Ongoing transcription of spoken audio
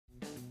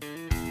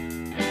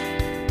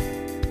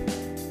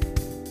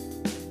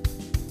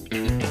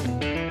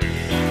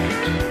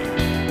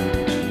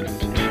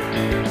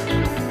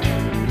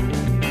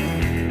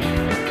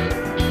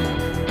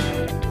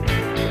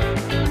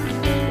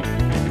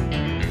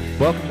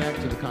Welcome back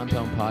to the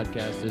Compound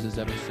Podcast. This is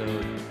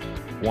episode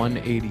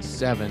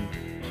 187,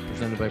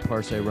 presented by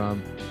Parse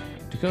Rum.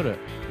 Dakota,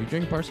 are you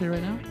drinking Parse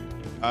right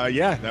now?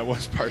 Yeah, that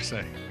was Parse.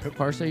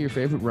 Parse, your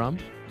favorite rum?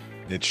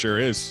 It sure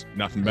is.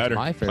 Nothing That's better.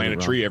 my favorite Plant a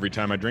rum. tree every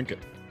time I drink it.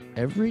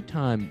 Every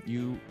time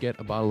you get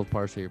a bottle of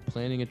Parse, you're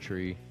planting a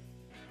tree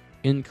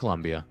in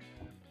Colombia,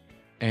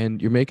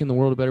 and you're making the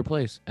world a better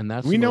place. And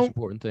that's the most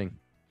important thing.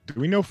 Do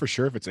we know for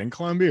sure if it's in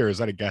Colombia, or is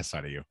that a guess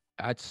out of you?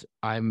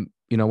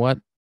 You know what?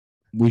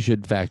 We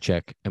should fact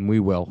check, and we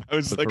will. I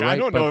was like, I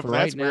don't know if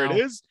that's where it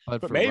is,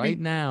 but for maybe. Right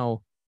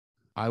now,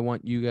 I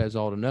want you guys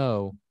all to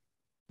know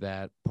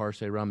that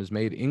Parse rum is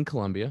made in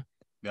Colombia.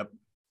 Yep.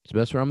 It's the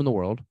best rum in the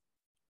world.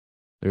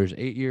 There's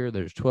 8-year,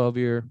 there's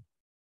 12-year,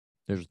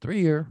 there's a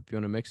 3-year. If you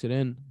want to mix it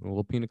in, a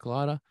little pina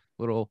colada,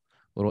 little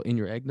in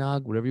your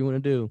eggnog, whatever you want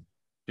to do.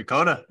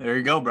 Dakota, there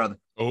you go, brother.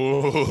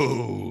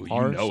 Oh,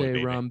 Parse you know it,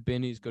 baby. rum,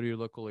 Binny's. Go to your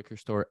local liquor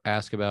store,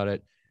 ask about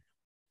it.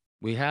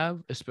 We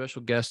have a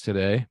special guest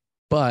today,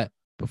 but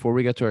before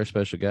we get to our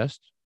special guest,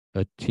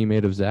 a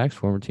teammate of Zach's,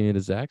 former teammate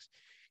of Zach's,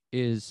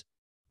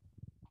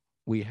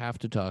 we have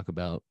to talk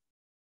about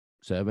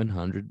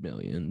 700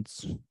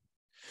 millions.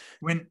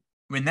 When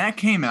that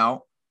came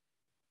out,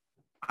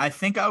 I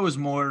think I was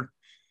more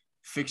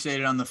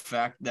fixated on the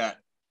fact that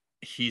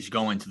he's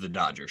going to the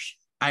Dodgers.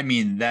 I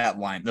mean, that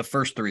line, the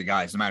first three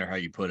guys, no matter how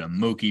you put them,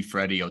 Mookie,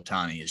 Freddie,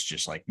 Ohtani, is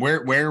just like,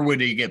 where would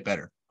he get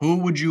better? Who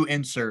would you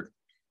insert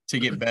to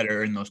get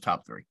better in those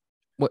top three?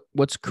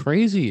 What's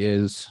crazy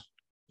is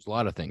there's a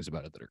lot of things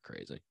about it that are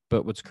crazy,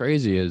 but what's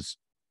crazy is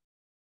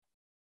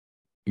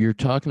you're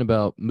talking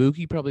about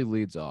Mookie probably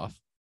leads off,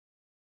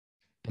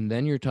 and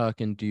then you're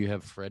talking, do you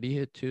have Freddie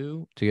hit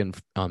two to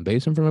get on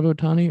base in front of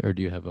Ohtani, or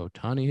do you have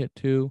Ohtani hit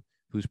two?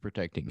 Who's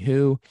protecting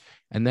who?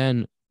 And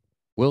then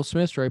Will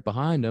Smith's right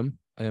behind him,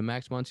 and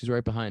Max Muncy's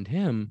right behind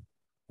him.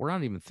 We're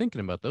not even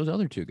thinking about those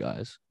other two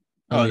guys.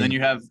 Then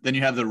you have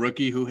the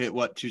rookie who hit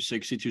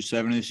 260,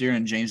 270 this year,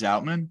 and James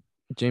Outman.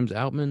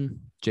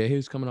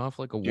 Jay's coming off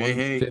like a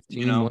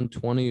 115,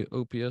 120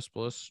 OPS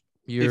plus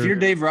year. If you're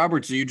Dave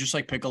Roberts, you just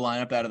like pick a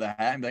lineup out of the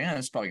hat and be like,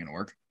 that's probably gonna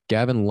work.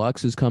 Gavin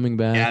Lux is coming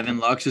back. Gavin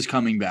Lux is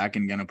coming back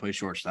and gonna play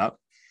shortstop.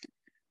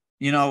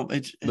 And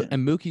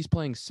Mookie's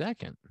playing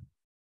second.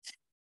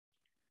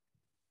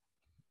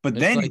 But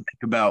then you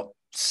think about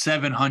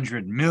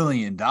 $700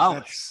 million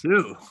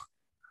too.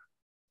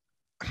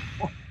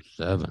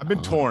 I've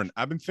been torn.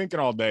 I've been thinking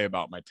all day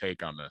about my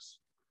take on this.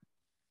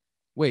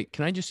 Wait,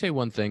 can I just say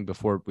one thing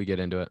before we get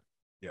into it?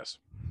 Yes.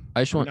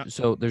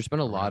 So there's been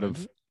a lot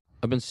of,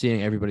 I've been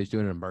seeing everybody's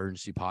doing an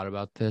emergency pod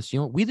about this.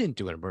 We didn't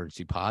do an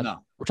emergency pod. No.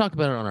 We're talking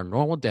about it on our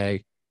normal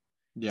day.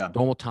 Yeah.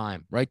 Normal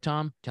time. Right,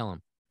 Tom? Tell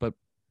him. But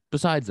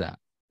besides that,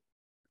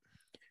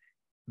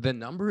 the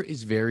number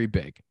is very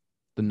big.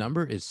 The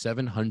number is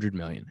 700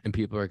 million. And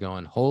people are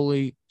going,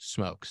 holy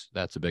smokes,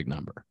 that's a big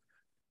number.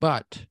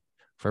 But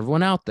for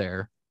everyone out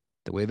there,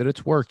 the way that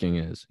it's working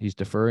is he's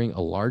deferring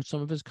a large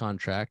sum of his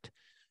contract.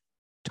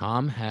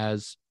 Tom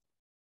has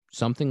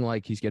something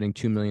like he's getting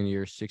 $2 million a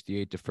year,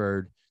 68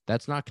 deferred.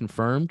 That's not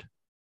confirmed.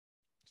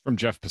 From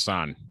Jeff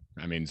Passan.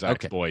 I mean,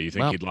 Zach's boy. You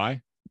think he'd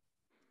lie?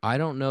 I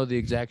don't know the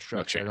exact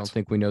structure. No I don't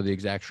think we know the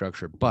exact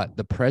structure, but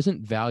the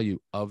present value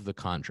of the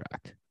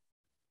contract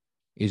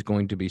is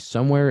going to be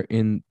somewhere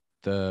in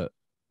the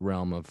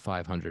realm of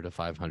 $500 to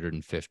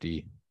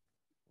 $550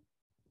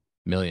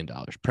 million.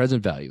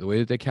 Present value. The way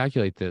that they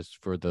calculate this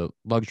for the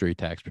luxury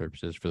tax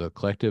purposes, for the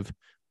collective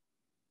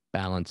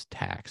balance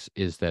tax,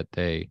 is that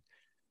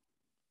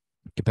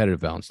competitive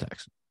balance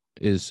tax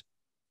is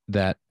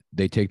that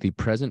they take the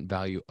present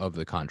value of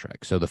the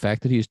contract. So the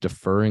fact that he's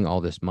deferring all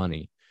this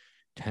money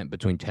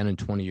between 10 and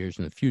 20 years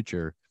in the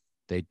future,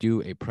 they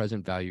do a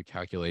present value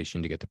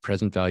calculation to get the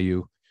present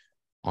value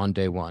on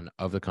day one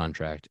of the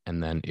contract.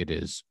 And then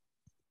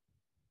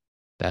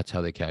that's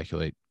how they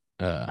calculate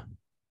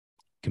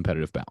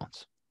competitive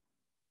balance.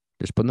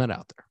 Just putting that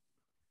out there.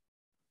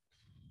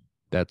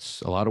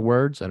 That's a lot of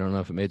words. I don't know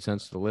if it made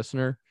sense to the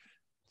listener.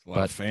 A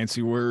lot of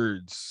fancy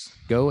words.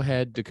 Go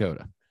ahead,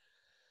 Dakota.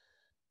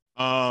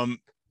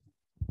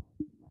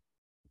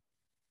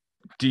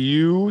 Do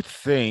you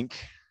think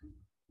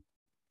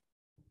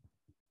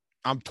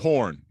I'm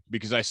torn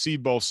because I see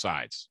both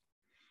sides?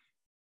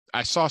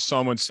 I saw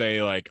someone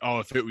say like, oh,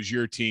 if it was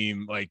your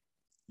team, like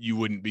you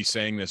wouldn't be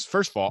saying this.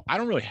 First of all, I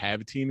don't really have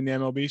a team in the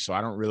MLB, so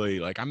I don't really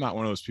like, I'm not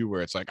one of those people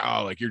where it's like,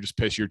 oh, like you're just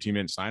pissed your team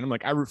didn't sign him.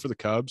 Like I root for the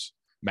Cubs.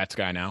 Mets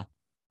guy now.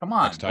 Come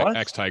on,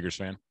 ex-Tigers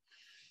fan.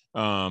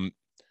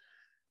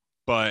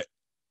 But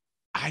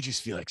I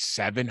just feel like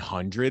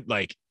 700,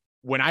 like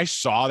when I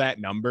saw that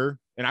number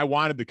and I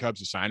wanted the Cubs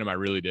to sign him, I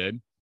really did.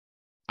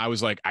 I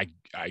was like,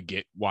 I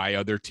get why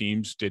other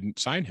teams didn't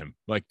sign him.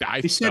 Like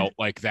I felt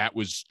like that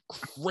was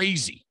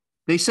crazy.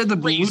 They said the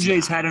Blue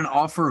Jays had an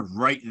offer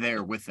right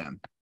there with them.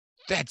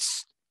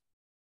 That's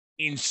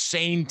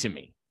insane to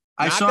me.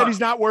 Not that he's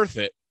not worth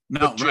it.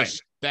 No, right.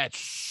 That's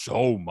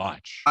so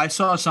much. I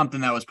saw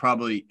something that was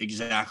probably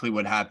exactly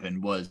what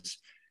happened was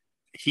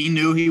he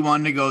knew he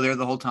wanted to go there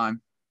the whole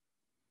time.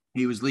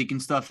 He was leaking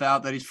stuff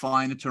out that he's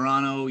flying to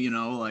Toronto,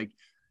 like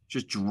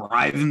just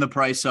driving the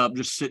price up,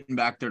 just sitting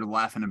back there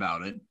laughing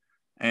about it.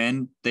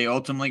 And they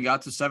ultimately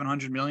got to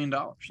 $700 million.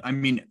 I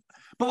mean,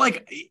 but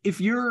like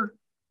if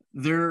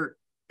they're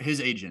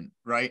his agent,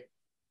 right?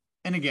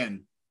 And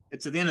again,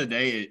 it's at the end of the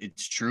day,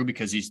 it's true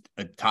because he's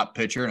a top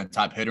pitcher and a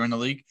top hitter in the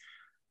league.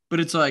 But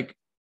it's like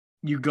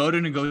you go to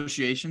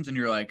negotiations and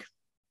you're like,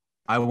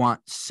 I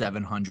want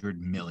 $700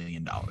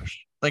 million.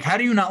 Like, how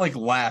do you not like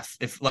laugh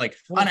if like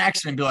on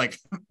accident be like,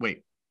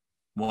 wait,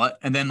 what?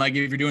 And then like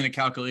if you're doing the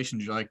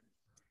calculations, you're like,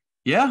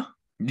 yeah,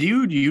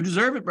 you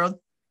deserve it, bro.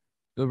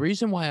 The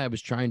reason why I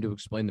was trying to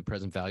explain the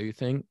present value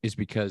thing is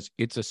because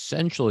it's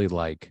essentially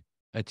like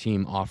a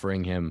team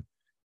offering him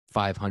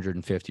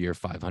 $550 or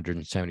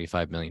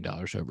 $575 million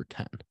over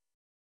 10.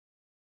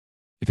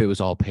 If it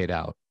was all paid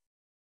out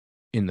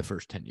in the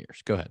first 10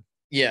 years. Go ahead.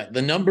 Yeah,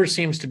 the number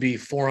seems to be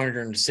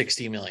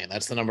 460 million.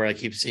 That's the number I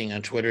keep seeing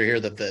on Twitter here,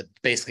 that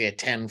basically a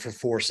 10 for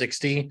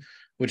 460,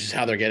 which is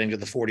how they're getting to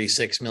the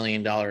 $46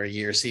 million a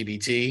year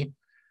CBT.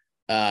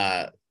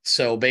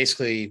 So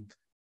basically,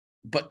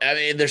 but I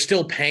mean, they're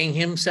still paying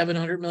him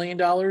 $700 million,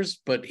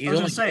 but he's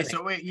only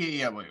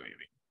wait.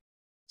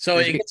 So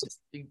it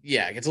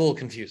gets a little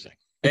confusing.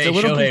 Hey,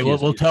 Shohei,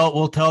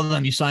 we'll tell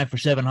them you signed for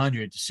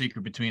 700. It's a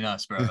secret between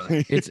us, bro.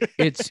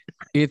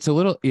 it's a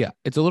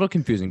little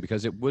confusing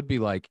because it would be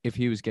like if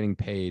he was getting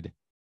paid.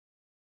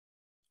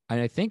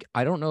 And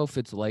I don't know if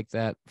it's like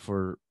that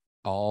for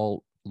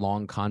all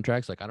long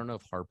contracts. Like I don't know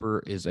if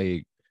Harper is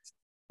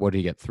what did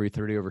he get,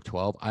 330 over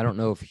 12? I don't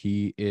know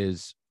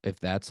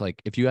if that's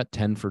like if you got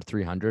 10 for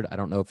 300. I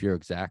don't know if your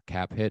exact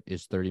cap hit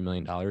is $30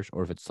 million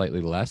or if it's slightly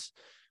less,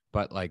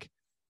 but like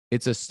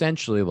it's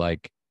essentially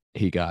like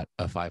he got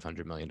a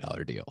 $500 million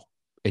deal.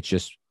 It's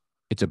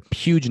a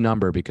huge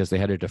number because they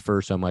had to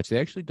defer so much. They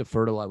actually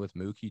deferred a lot with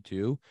Mookie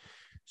too,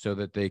 so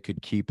that they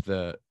could keep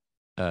the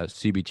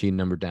CBT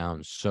number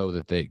down so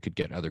that they could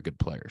get other good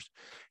players.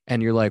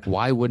 And you're like,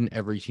 why wouldn't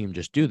every team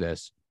just do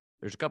this?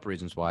 There's a couple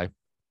reasons why.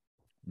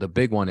 The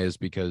big one is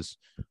because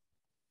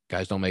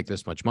guys don't make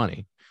this much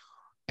money.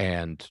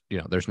 And,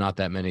 there's not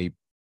that many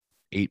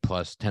 8+,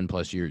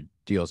 10+ year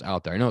deals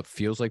out there. I know it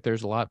feels like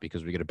there's a lot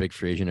because we get a big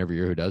free agent every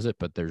year who does it,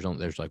 but there's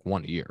like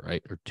one a year,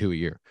 right? Or two a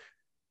year.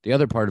 The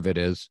other part of it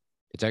is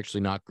it's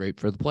actually not great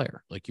for the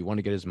player. Like you want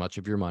to get as much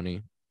of your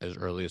money as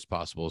early as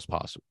possible.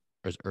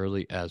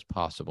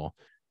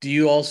 Do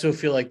you also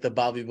feel like the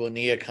Bobby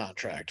Bonilla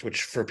contract,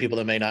 which for people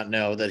that may not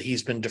know, that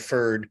he's been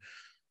deferred,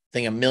 I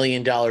think $1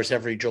 million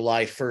every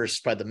July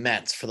 1st by the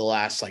Mets for the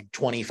last like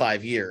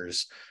 25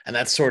 years. And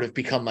that's sort of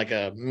become like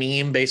a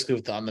meme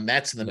basically on the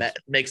Mets, and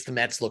makes the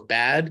Mets look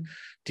bad.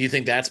 Do you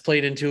think that's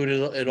played into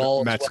it at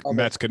all?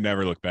 Mets could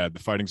never look bad. The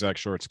Fighting Zach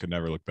Shorts could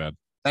never look bad.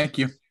 Thank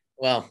you.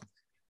 Well,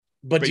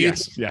 but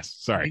yes.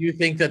 Sorry. Do you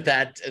think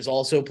that has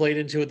also played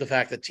into it? The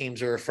fact that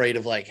teams are afraid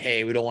of like,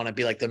 hey, we don't want to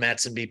be like the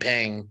Mets and be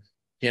paying,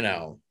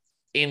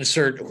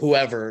 insert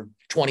whoever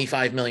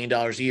 $25 million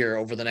a year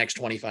over the next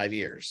 25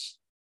 years.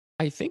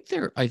 I think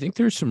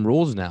there's some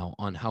rules now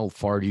on how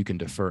far you can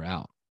defer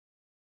out.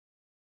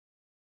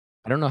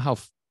 I don't know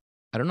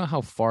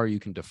how far you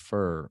can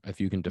defer, if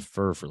you can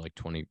defer for like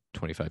 20,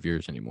 25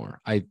 years anymore.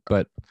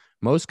 But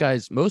most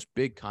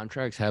big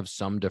contracts have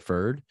some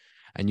deferred,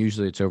 and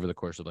usually it's over the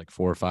course of like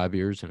 4 or 5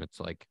 years. And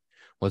it's like,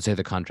 let's say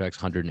the contract's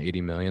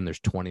 180 million. There's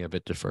 20 of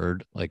it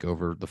deferred, like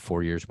over the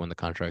 4 years when the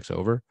contract's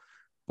over.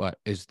 But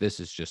this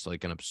is just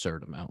like an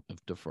absurd amount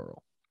of deferral.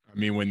 I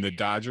mean, when the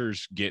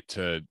Dodgers get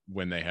to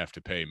when they have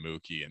to pay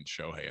Mookie and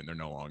Shohei and they're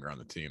no longer on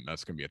the team,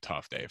 that's going to be a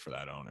tough day for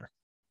that owner.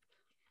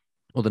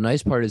 Well, the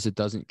nice part is it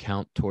doesn't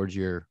count towards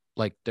your,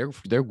 like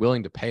they're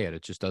willing to pay it.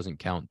 It just doesn't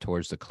count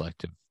towards the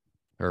collective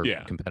or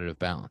competitive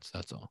balance.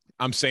 That's all.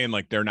 I'm saying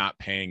like they're not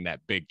paying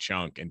that big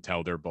chunk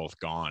until they're both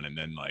gone. And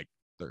then like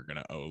they're going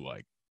to owe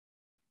like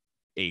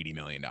 $80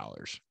 million.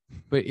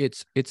 But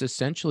it's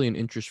essentially an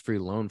interest-free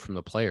loan from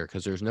the player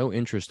because there's no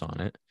interest on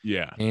it.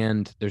 Yeah.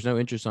 And there's no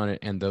interest on it.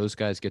 And those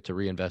guys get to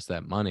reinvest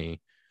that money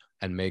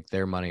and make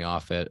their money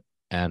off it.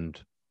 And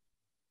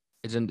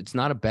it's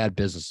not a bad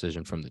business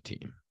decision from the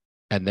team.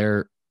 And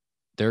they're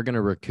going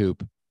to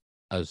recoup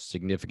a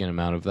significant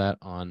amount of that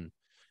on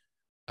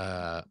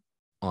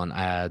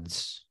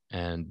ads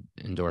and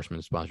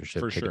endorsement,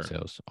 sponsorship, ticket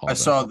sales. I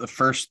saw the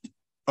first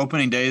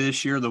opening day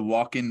this year, the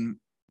walk-in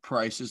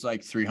price is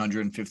like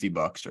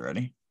 $350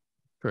 already.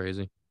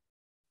 Crazy.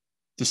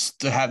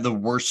 Just to have the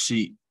worst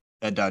seat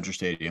at Dodger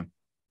Stadium.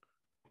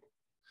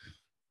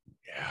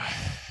 Yeah,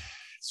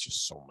 it's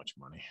just so much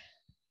money.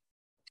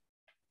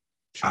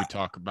 Should we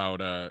talk about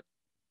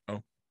do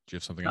you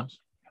have something else?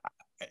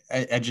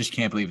 I just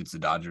can't believe it's the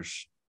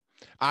Dodgers.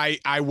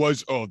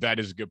 That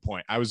is a good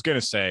point. I was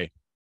gonna say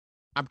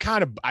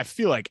I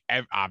feel like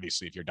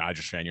obviously if you're a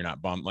Dodgers fan, you're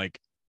not bummed. Like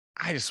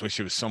I just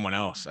wish it was someone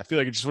else. I feel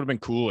like it just would have been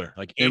cooler.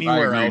 Like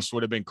anywhere else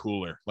would have been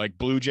cooler. Like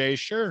Blue Jays,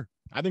 sure.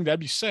 I think that'd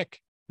be sick.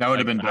 That would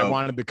have been dope. I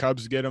wanted the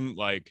Cubs to get him.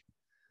 Like,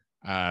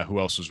 who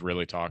else was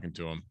really talking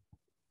to him?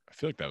 I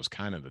feel like that was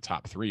kind of the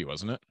top 3,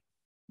 wasn't it?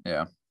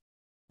 Yeah.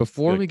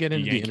 Before we get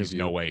into the Yankees, interview,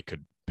 no way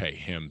could pay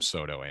him,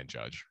 Soto, and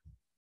Judge.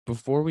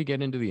 Before we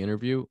get into the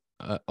interview,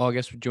 I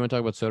guess, do you want to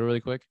talk about Soto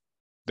really quick?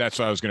 That's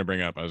what I was going to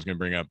bring up. I was going to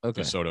bring up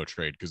Okay. the Soto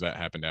trade because that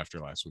happened after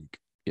last week.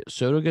 Yeah,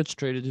 Soto gets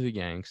traded to the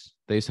Yanks.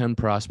 They send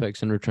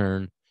prospects in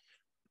return.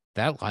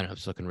 That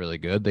lineup's looking really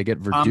good. They get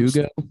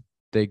Verdugo.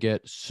 They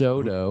get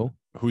Soto.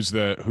 Who's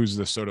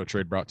the Soto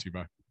trade brought to you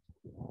by?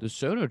 The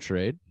Soto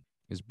trade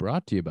is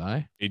brought to you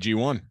by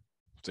AG1.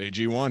 It's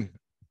AG1.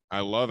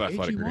 I love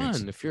Athletic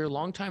Greens. AG1. If you're a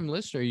longtime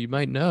listener, you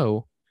might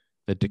know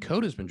that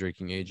Dakota's been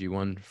drinking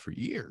AG1 for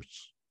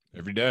years.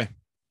 Every day.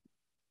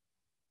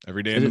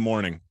 Every day in the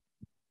morning.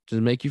 Does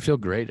it make you feel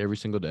great every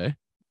single day?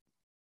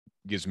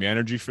 Gives me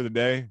energy for the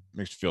day.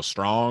 Makes me feel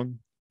strong,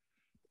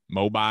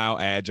 mobile,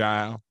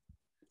 agile.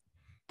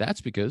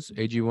 That's because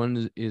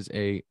AG1 is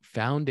a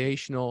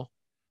foundational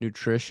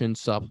nutrition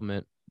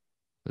supplement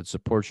that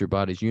supports your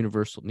body's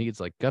universal needs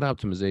like gut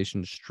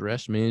optimization,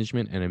 stress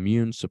management, and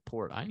immune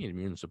support. I need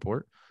immune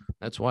support.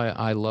 That's why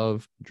I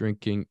love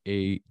drinking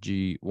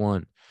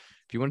AG1.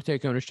 If you want to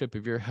take ownership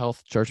of your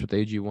health, starts with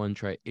AG1.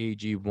 Try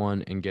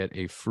AG1 and get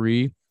a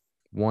free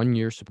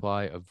 1-year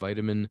supply of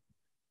vitamin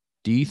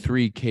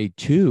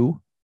D3K2,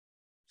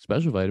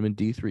 special vitamin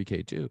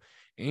D3K2,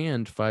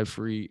 and 5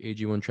 free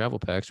AG1 travel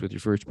packs with your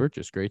first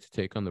purchase. Great to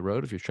take on the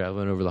road if you're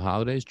traveling over the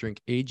holidays.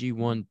 Drink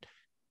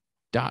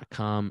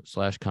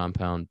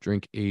AG1.com/compound.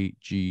 Drink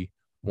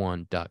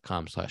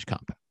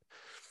AG1.com/compound.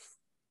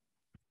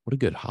 What a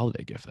good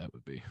holiday gift that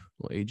would be.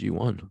 Well,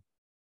 AG1.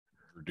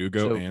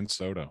 Verdugo and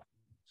Soto.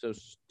 So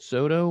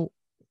Soto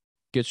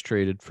gets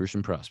traded for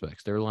some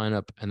prospects. Their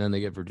lineup, and then they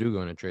get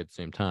Verdugo in a trade at the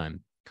same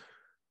time.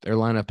 Their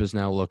lineup is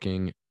now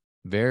looking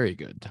very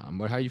good, Tom.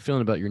 How are you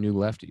feeling about your new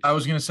lefties? I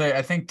was going to say,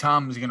 I think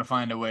Tom is going to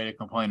find a way to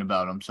complain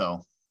about him.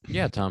 So,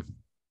 yeah, Tom.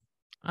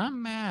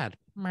 I'm mad.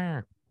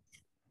 No,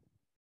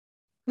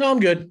 I'm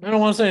good. I don't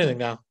want to say anything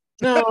now.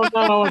 No, I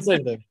don't want to say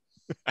anything.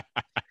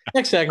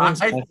 Next segment.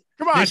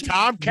 Come on,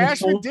 Tom.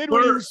 Cashman did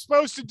what he was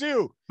supposed to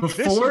do.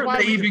 Before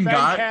they even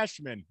got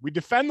Cashman, we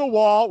defend the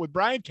wall with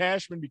Brian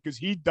Cashman because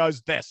he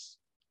does this.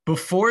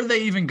 Before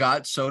they even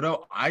got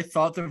Soto, I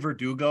thought the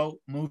Verdugo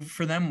move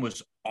for them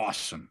was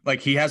awesome.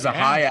 Like, he has a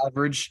high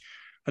average.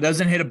 It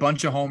doesn't hit a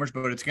bunch of homers,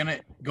 but it's going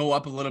to go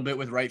up a little bit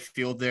with right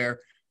field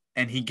there.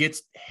 And he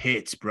gets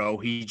hits, bro.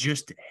 He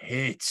just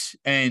hits.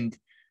 And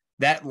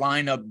that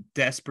lineup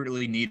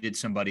desperately needed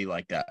somebody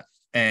like that.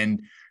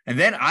 And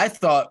then I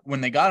thought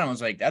when they got him, I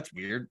was like, that's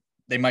weird.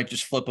 They might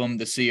just flip him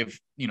to see if,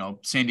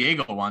 San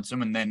Diego wants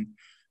him. And then,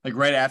 like,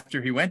 right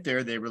after he went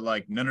there, they were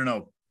like,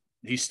 no,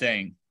 he's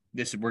staying.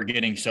 We're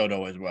getting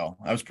Soto as well.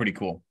 That was pretty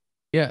cool.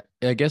 Yeah,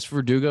 I guess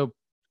Verdugo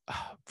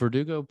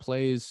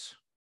plays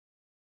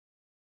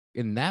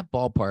in that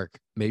ballpark.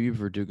 Maybe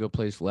Verdugo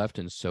plays left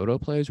and Soto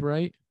plays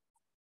right.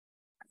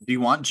 Do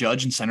you want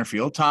Judge in center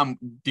field? Tom,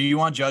 do you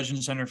want Judge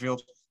in center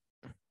field?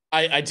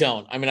 I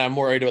don't. I mean, I'm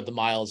worried about the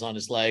miles on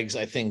his legs.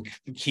 I think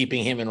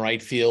keeping him in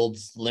right field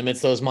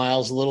limits those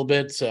miles a little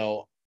bit.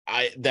 So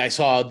I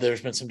saw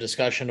there's been some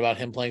discussion about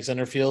him playing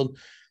center field.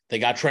 They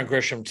got Trent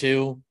Grisham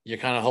too. You're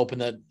kind of hoping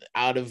that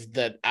out of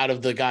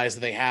the guys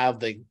that they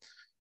have,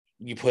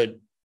 you put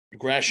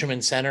Grisham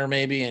in center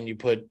maybe, and you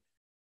put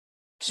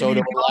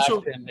Soto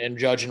left and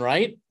Judge in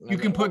right. You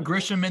can put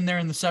Grisham in there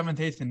in the 7th,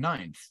 8th, and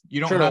 9th.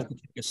 You don't have to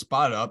take a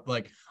spot up.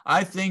 Like,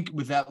 I think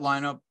with that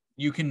lineup,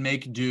 you can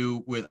make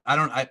do with.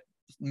 I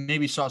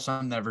maybe saw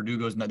something that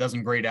Verdugo's that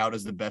doesn't grade out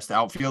as the best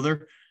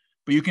outfielder,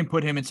 but you can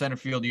put him in center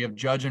field. You have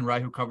Judge and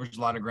right, who covers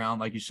a lot of ground,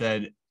 like you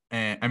said.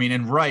 And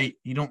in right,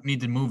 you don't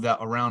need to move that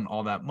around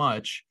all that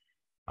much.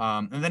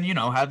 And then,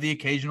 have the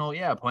occasional,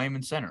 play him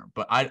in center.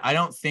 But I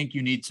don't think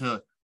you need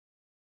to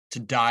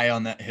die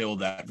on that hill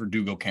that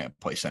Verdugo can't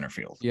play center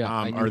field.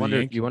 Yeah,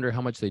 you wonder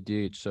how much they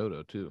DH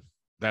Soto too.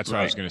 That's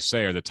what I was going to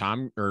say. Are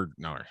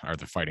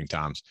the Fighting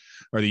Toms?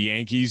 Are the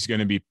Yankees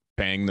going to be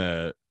paying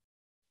the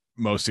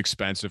most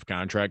expensive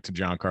contract to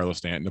Giancarlo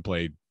Stanton to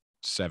play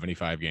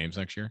 75 games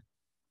next year?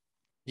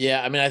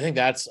 Yeah, I mean, I think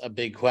that's a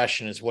big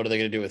question is what are they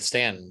going to do with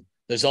Stanton?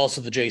 There's also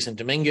the Jason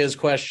Dominguez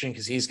question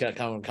because he's got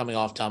coming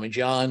off Tommy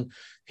John.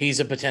 He's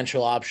a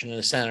potential option in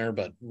the center,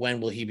 but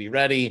when will he be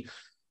ready?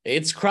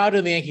 It's crowded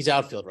in the Yankees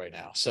outfield right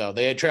now. So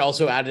they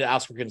also added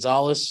Oscar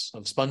Gonzalez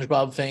of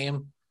SpongeBob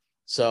fame.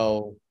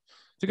 So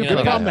it's a good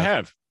problem to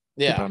have.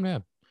 Yeah. Good problem to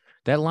have.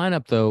 That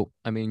lineup, though,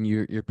 I mean,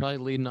 you're probably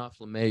leading off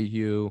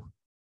LeMahieu,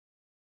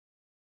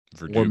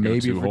 or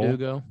maybe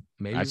Verdugo.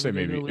 Maybe I'd say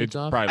Verdugo maybe. It's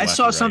off. probably I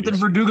saw something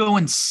Verdugo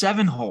in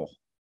 7-hole.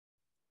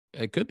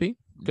 It could be.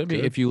 Could be.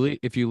 If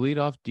you lead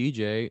off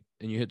DJ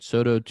and you hit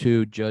Soto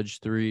 2, Judge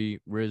 3,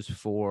 Riz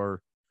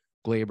 4,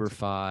 Glaber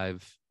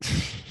 5,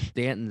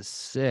 Stanton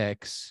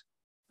 6,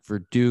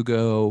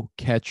 Verdugo,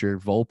 catcher,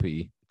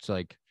 Volpe. It's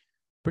like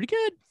pretty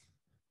good.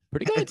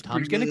 Pretty good.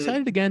 Tom's getting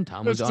excited again.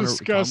 Tom was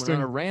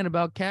on a rant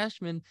about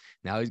Cashman.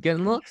 Now he's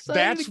getting a little excited.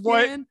 That's again.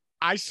 What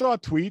I saw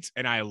tweets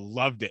and I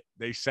loved it.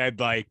 They said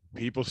like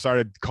people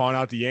started calling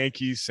out the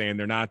Yankees saying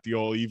they're not the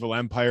old evil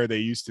empire they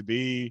used to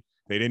be.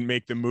 They didn't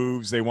make the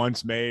moves they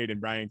once made.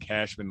 And Brian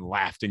Cashman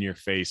laughed in your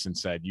face and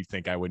said, "You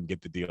think I wouldn't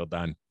get the deal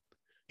done?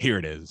 Here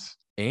it is."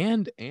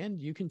 And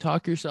you can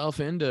talk yourself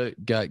into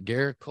got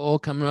Garrett Cole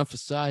coming off of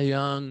Cy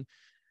Young.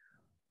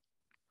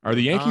 Are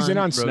the Yankees in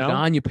on Snell?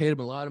 Rodon, you paid him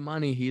a lot of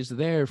money. He's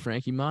there.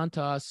 Frankie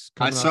Montas.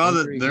 I saw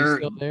that he's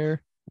still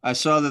there. I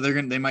saw that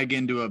they might get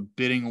into a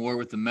bidding war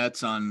with the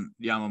Mets on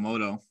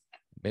Yamamoto.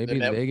 Maybe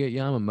they get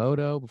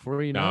Yamamoto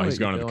before you know it. No, he's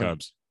going to the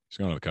Cubs. He's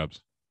going to the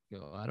Cubs.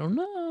 I don't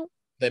know.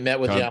 They met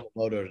with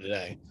Yamamoto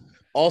today.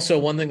 Also,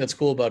 one thing that's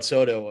cool about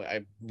Soto,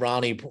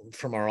 Ronnie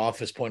from our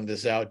office pointed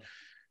this out,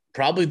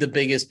 probably the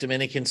biggest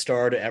Dominican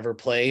star to ever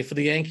play for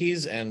the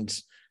Yankees. And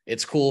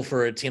it's cool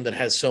for a team that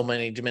has so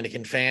many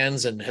Dominican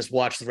fans and has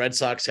watched the Red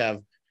Sox have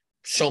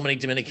so many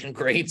Dominican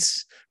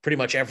greats. Pretty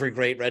much every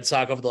great Red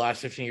Sox over the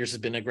last 15 years has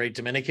been a great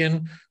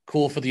Dominican.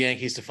 Cool for the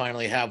Yankees to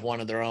finally have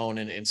one of their own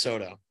in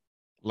Soto.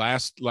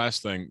 Last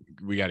thing,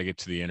 we got to get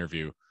to the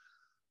interview.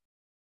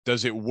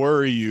 Does it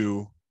worry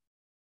you?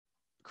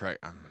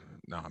 Correct.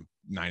 I'm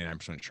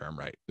 99% sure I'm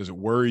right. Does it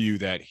worry you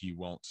that he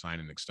won't sign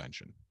an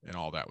extension and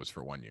all that was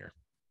for 1 year?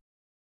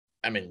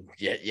 I mean,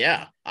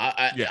 yeah.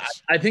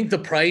 Yes. I think the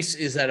price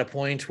is at a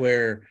point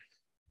where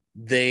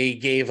they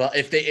gave up.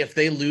 If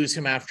they lose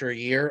him after a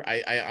year,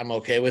 I'm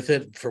okay with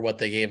it for what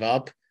they gave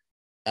up.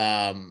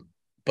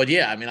 But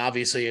yeah, I mean,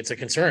 obviously it's a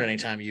concern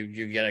anytime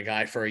you get a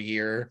guy for a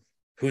year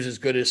who's as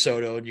good as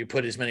Soto and you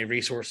put as many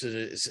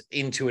resources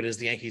into it as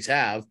the Yankees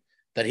have,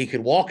 that he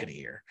could walk in a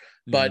year.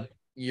 Mm-hmm. But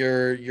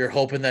you're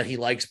hoping that he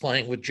likes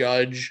playing with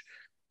Judge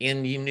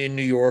in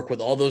New York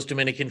with all those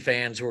Dominican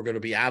fans who are going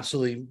to be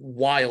absolutely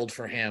wild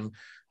for him.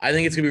 I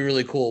think it's going to be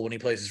really cool when he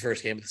plays his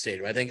first game at the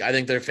stadium. I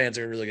think their fans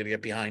are really going to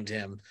get behind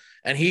him.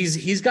 And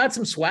he's got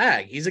some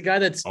swag. He's a guy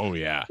that's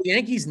the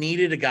Yankees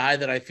needed a guy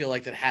that I feel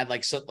like that had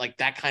like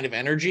that kind of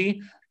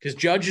energy, because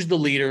Judge is the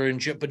leader,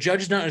 but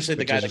Judge is not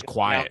necessarily the guy that's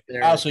quiet.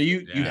 Oh, so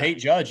you hate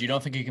Judge? You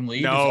don't think he can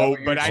lead? No,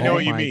 but I know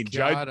what you mean.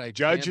 God,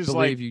 Judge is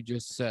like you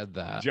just said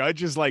that.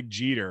 Judge is like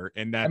Jeter,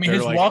 and that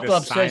his like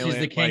walk-up says he's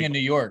the king of New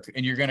York,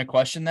 and you're going to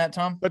question that,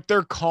 Tom? But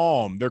they're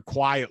calm. They're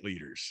quiet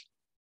leaders.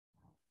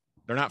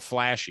 They're not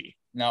flashy.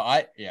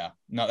 No,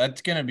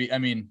 that's going to be. I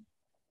mean,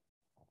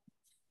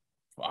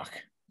 fuck.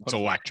 It's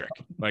electric.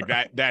 Like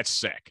that's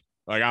sick.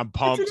 Like I'm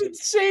pumped. It's an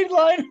insane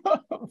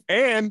lineup.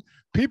 And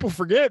people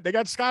forget they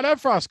got Scott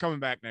Efros coming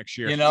back next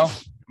year. You know,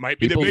 might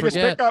be the biggest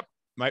pickup.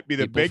 Might be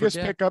the biggest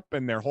pickup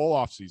in their whole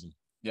offseason.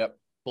 Yep.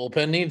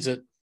 Bullpen needs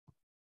it.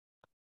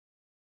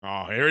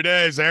 Oh, here it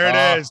is. There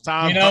it is,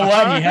 Tom. You know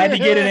what? He had to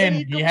get it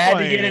in. He had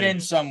to get it in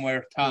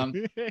somewhere, Tom.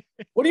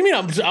 What do you mean?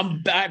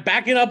 I'm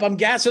backing up. I'm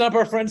gassing up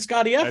our friend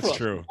Scotty Efros. That's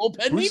true.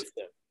 Bullpen needs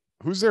it.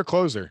 Who's their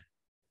closer?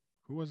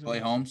 Who was it? Clay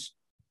Holmes.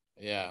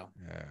 Yeah.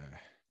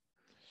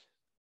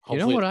 You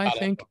know what I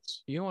think?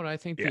 You know what I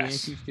think the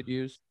Yes. Yankees could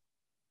use?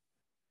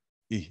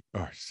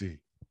 ERC.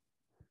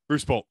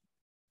 Bruce Bolt.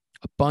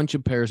 A bunch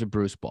of pairs of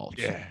Bruce Bolts.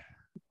 Yeah.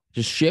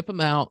 Just ship them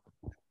out.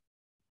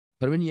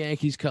 Put them in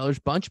Yankees colors.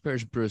 Bunch of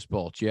pairs of Bruce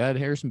Bolts. You had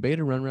Harrison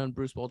Bader run around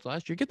Bruce Bolts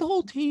last year. Get the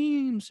whole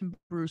team some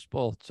Bruce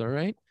Bolts. All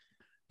right.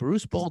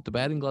 Bruce Bolt, the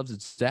batting gloves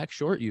that Zach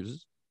Short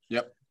uses.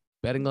 Yep.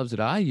 Batting gloves that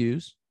I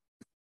use.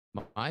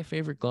 My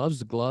favorite gloves,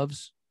 the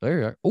gloves. There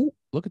you are. Oh,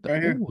 look at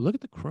that. Oh, look at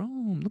the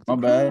chrome. Look at the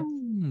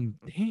chrome.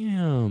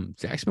 Damn.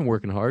 Zach's been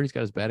working hard. He's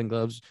got his batting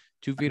gloves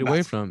 2 feet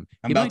away from him.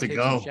 I'm about to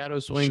go. Shadow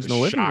swings in the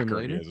living room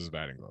later. He has his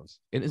batting gloves.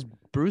 It is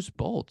Bruce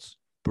Bolts.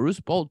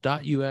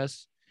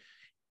 BruceBolt.us.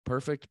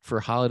 Perfect for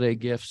holiday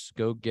gifts.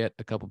 Go get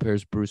a couple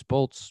pairs of Bruce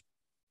Bolts.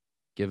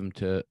 Give them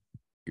to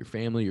your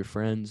family, your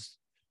friends.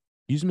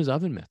 Use them as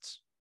oven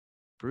mitts.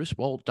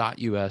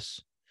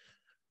 BruceBolt.us.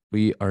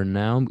 We are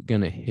now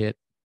going to hit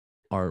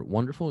our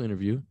wonderful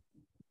interview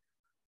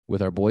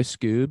with our boy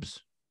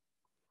Scoobs.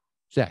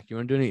 Zach, you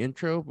want to do any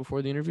intro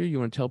before the interview? You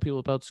want to tell people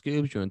about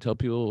Scoobs? You want to tell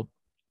people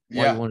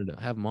why you wanted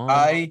to have him on?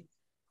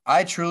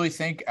 I truly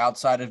think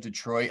outside of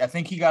Detroit, I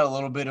think he got a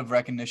little bit of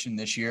recognition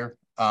this year.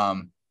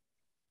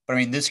 But I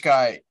mean, this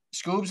guy,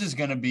 Scoobs, is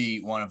going to be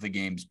one of the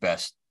game's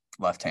best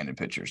left-handed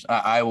pitchers.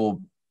 I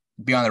will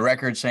be on the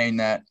record saying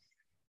that.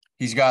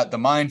 He's got the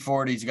mind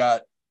for it. He's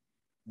got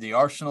the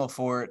arsenal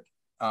for it.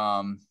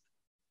 And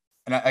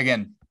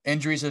again,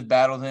 injuries have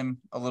battled him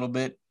a little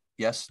bit.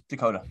 Yes,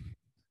 Dakota.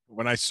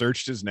 When I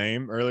searched his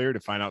name earlier to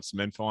find out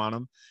some info on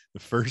him, the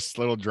first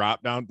little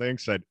drop-down thing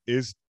said,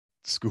 "Is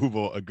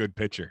Skubal a good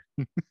pitcher?"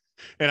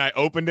 And I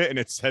opened it, and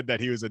it said that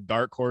he was a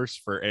dark horse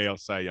for AL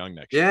Cy Young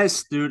next year.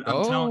 Yes, dude.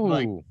 I'm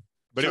telling you,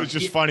 but it was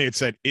just funny. It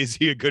said, "Is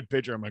he a good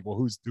pitcher?" I'm like, well,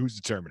 who's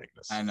determining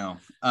this? I know.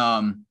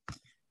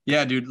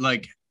 Yeah, dude.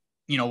 Like,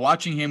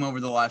 watching him over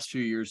the last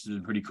few years has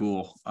been pretty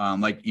cool.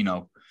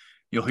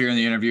 You'll hear in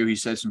the interview, he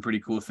says some pretty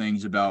cool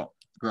things about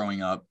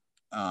growing up.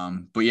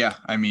 But yeah,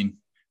 I mean,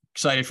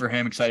 excited for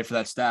him, excited for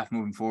that staff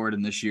moving forward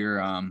in this year.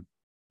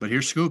 But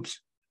here's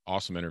Scoops.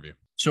 Awesome interview.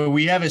 So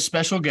we have a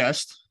special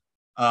guest,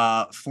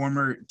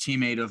 former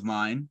teammate of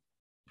mine,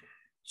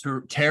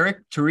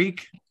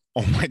 Tarik.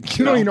 Oh my!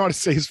 You don't even know how to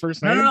say his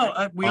first name.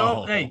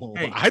 No. Hey.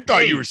 I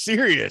thought you were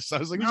serious. I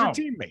was like, he's your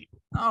teammate.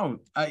 No,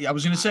 I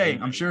was gonna say,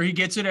 I'm sure he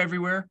gets it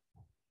everywhere,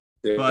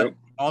 but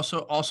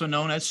also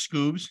known as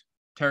Scoobs,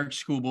 Tarik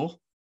Skubal.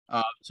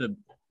 It's a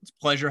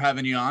pleasure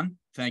having you on.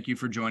 Thank you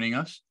for joining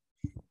us.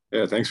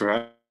 Yeah, thanks for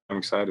having me. I'm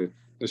excited.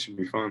 This should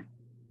be fun.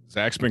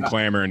 Zach's been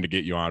clamoring to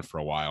get you on for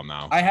a while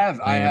now. I have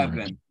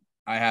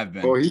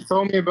been. Well, he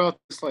told me about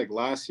this like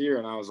last year,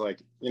 and I was like,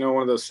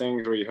 one of those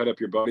things where you hit up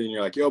your buddy and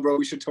you're like, yo, bro,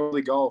 we should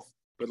totally golf.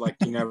 But like,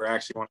 you never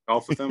actually want to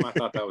golf with him. I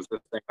thought that was the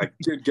thing. Like,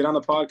 dude, get on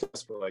the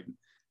podcast. But like,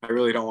 I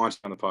really don't want you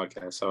on the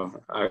podcast. So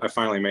I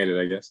finally made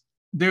it, I guess.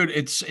 Dude,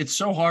 it's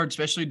so hard,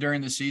 especially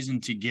during the season,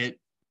 to get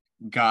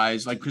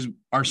guys like, because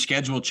our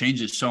schedule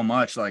changes so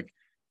much. Like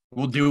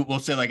we'll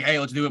say like, hey,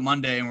 let's do it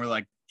Monday. And we're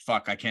like,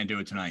 fuck, I can't do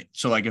it tonight.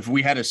 So like, if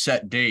we had a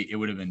set date, it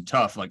would have been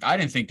tough. Like, I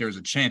didn't think there was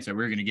a chance that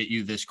we were going to get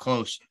you this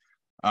close.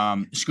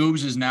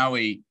 Scoobs is now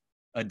a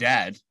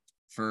dad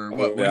for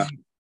what?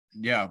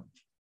 Yeah.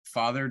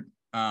 Father.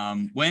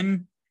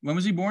 When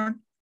was he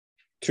born?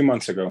 2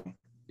 months ago.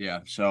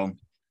 Yeah. So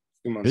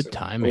 2 months. Good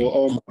timing. Well,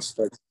 almost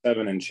like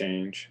 7 and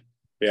change.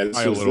 Yeah.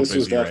 This was a little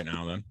busy right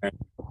now then.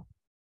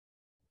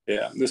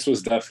 Yeah. This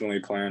was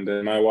definitely planned.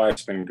 And my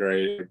wife's been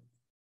great.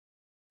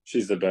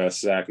 She's the best.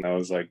 Zach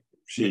knows, like,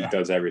 she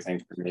does everything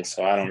for me.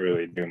 So I don't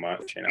really do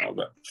much,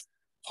 but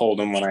hold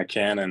them when I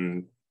can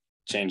and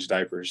change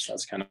diapers.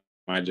 That's kind of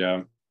my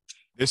job.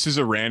 This is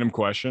a random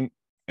question,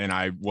 and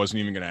I wasn't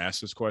even going to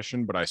ask this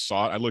question, but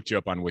I looked you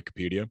up on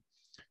Wikipedia.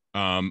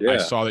 I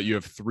saw that you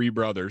have 3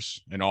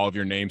 brothers, and all of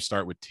your names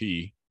start with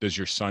T. Does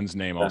your son's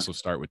name also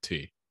start with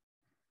T?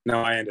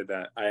 No, I ended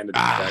that.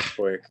 That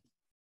quick.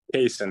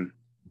 Kaysen.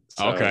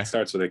 So okay. It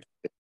starts with a K.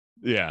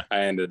 Yeah.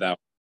 I ended that.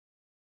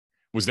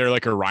 Was there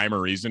like a rhyme or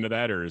reason to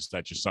that, or is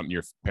that just something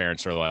your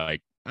parents are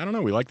like, I don't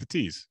know, we like the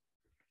T's?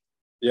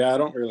 Yeah, I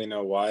don't really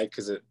know why,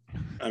 because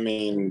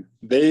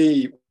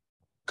they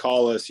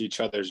call us each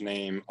other's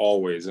name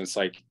always. And it's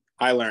like,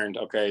 I learned,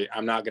 okay,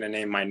 I'm not going to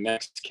name my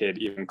next kid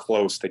even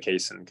close to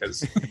Kaysen,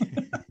 because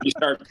you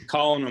start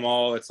calling them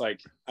all. It's like,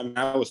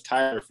 I was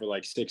Tyler for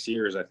like 6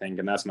 years, I think.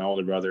 And that's my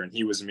older brother. And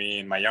he was me.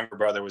 And my younger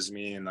brother was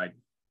me. And like,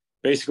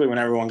 basically when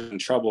everyone got in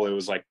trouble, it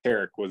was like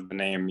Tarik was the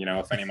name,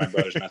 if any of my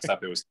brothers messed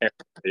up, it was Tarik.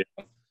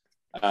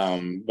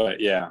 But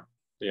yeah,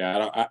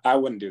 I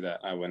wouldn't do that.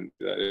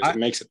 It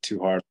makes it too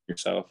hard for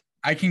yourself.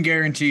 I can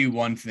guarantee you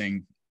one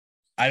thing.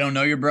 I don't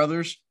know your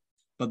brothers,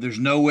 but there's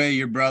no way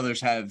your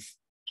brothers have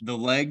the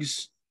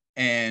legs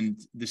and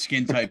the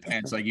skin tight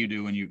pants like you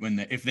do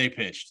if they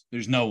pitched.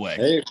 There's no way.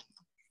 Hey,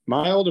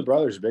 my older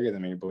brother's bigger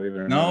than me, believe it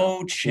or not.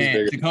 No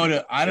chance.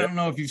 Dakota, I don't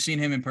know if you've seen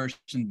him in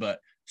person, but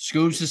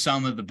Scoobs has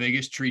some of the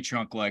biggest tree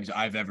trunk legs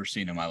I've ever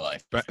seen in my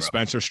life.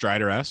 Spencer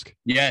Strider-esque?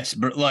 Yes,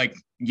 but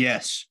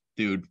yes,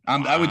 dude.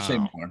 I would say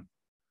more.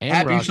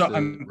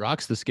 And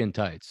rocks the skin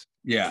tights.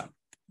 Yeah.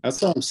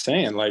 That's what I'm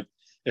saying. Like,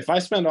 if I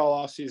spend all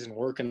off season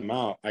working them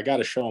out, I got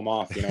to show them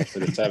off, for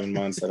the 7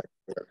 months that I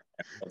work.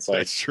 It's like,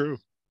 that's true.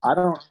 I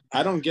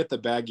don't get the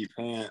baggy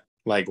pant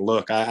like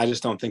look. I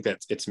just don't think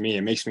that it's me.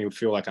 It makes me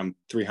feel like I'm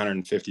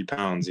 350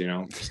 pounds,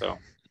 So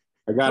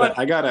I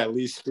gotta at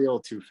least feel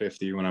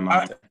 250 when I'm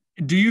out there.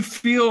 Do you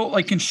feel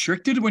like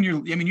constricted when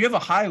you have a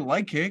high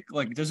leg kick?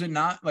 Like, does it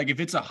not, like, if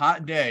it's a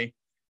hot day,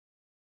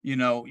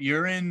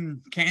 you're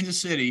in Kansas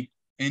City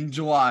in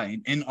July,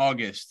 in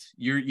August,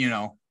 you're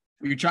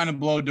trying to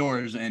blow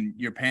doors and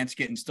your pants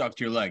getting stuck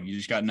to your leg. You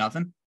just got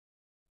nothing?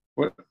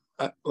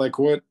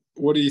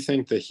 What do you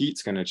think the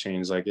heat's going to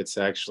change? Like, it's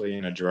actually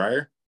in a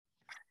dryer?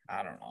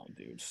 I don't know,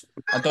 dude.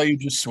 I thought you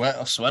just sweat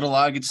a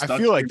lot, get stuck. I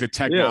feel like the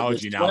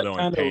technology now, though,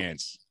 in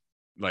pants,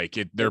 like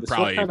they're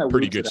probably a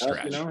pretty good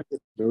stretch.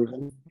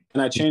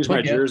 And I change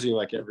my jersey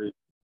like every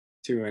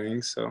 2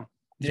 innings. So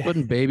just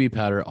putting baby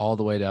powder all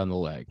the way down the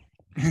leg.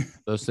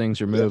 Those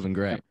things are moving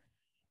great.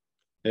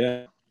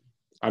 Yeah.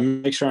 I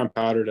make sure I'm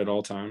powdered at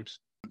all times.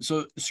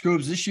 So,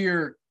 Scoobs, this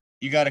year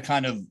you got a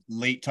kind of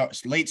late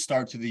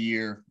start to the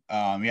year.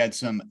 You had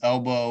some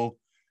elbow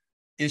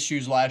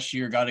issues last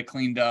year, got it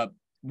cleaned up.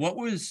 What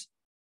was,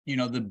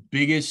 the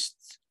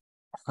biggest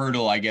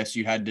hurdle, I guess,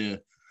 you had to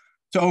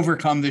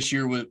overcome this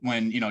year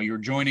when, you were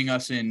joining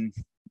us in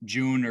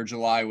June or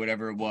July,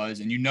 whatever it was,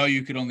 and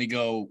you could only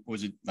go,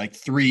 was it like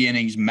 3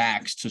 innings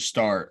max to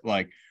start?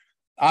 Like,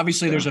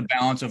 obviously there's a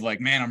balance of like,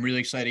 man, I'm really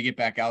excited to get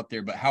back out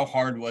there, but how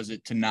hard was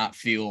it to not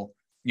feel,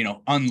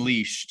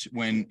 unleashed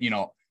when,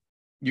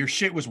 your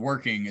shit was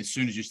working as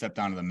soon as you stepped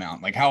onto the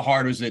mound? Like, how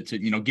hard was it to,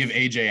 give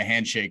AJ a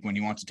handshake when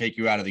he wants to take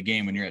you out of the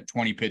game when you're at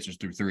 20 pitches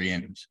through 3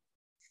 innings?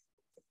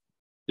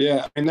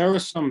 Yeah. There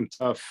was some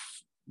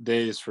tough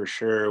days for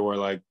sure where,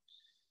 like,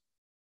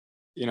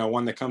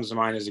 one that comes to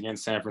mind is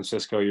against San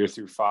Francisco. You're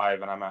through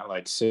 5 and I'm at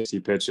like 60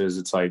 pitches.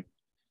 It's like,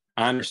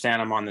 I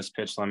understand I'm on this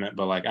pitch limit,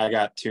 but like I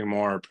got 2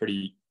 more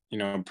pretty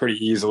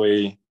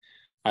easily.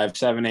 I have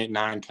 7, 8,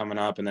 9 coming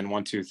up, and then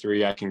 1, 2,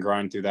 3. I can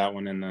grind through that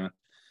one in the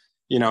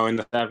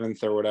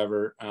 7th or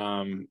whatever.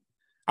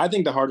 I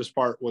think the hardest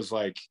part was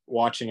like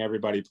watching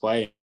everybody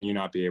play and you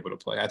not be able to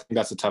play. I think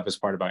that's the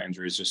toughest part about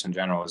injuries just in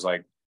general, is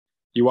like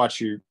you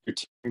watch your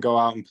team go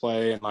out and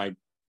play and like,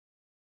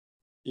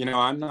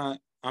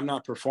 I'm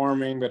not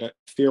performing, but I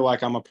feel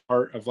like I'm a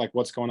part of like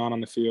what's going on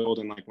the field.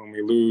 And like when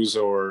we lose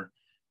or,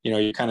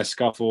 you kind of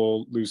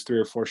scuffle, lose 3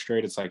 or 4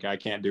 straight, it's like I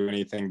can't do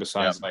anything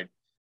besides like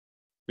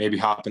maybe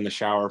hop in the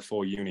shower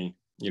full uni,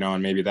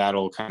 and maybe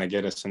that'll kind of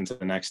get us into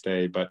the next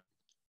day. But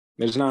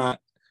there's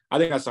not I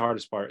think that's the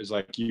hardest part is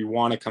like you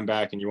want to come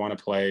back and you want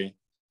to play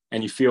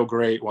and you feel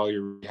great while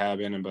you're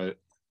rehabbing, but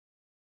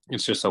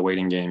it's just a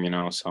waiting game,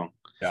 So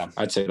Yeah,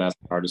 I'd say that's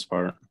the hardest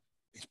part.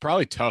 It's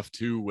probably tough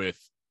too with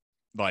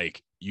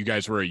like you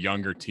guys were a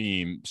younger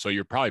team, so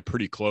you're probably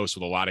pretty close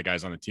with a lot of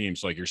guys on the team.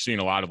 So like you're seeing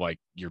a lot of like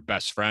your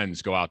best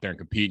friends go out there and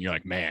compete, and you're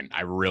like, man,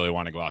 I really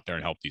want to go out there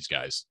and help these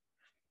guys.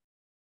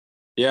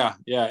 Yeah,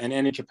 in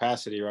any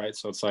capacity, right?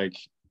 So it's like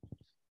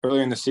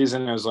earlier in the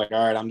season, it was like,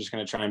 all right, I'm just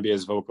going to try and be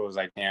as vocal as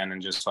I can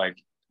and just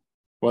like,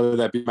 whether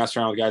that be mess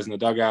around with guys in the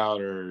dugout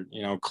or,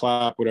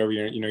 clap, whatever,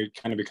 you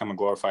kind of become a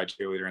glorified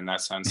cheerleader in that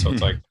sense. So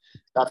it's like,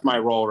 that's my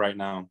role right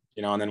now,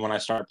 and then when I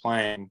start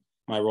playing,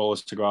 my role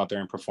is to go out there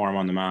and perform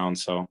on the mound.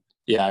 So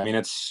yeah, I mean,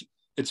 it's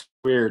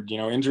weird,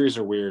 injuries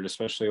are weird,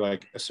 especially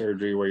like a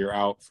surgery where you're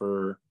out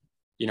for,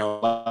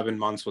 11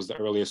 months was the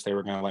earliest they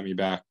were going to let me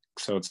back.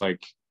 So it's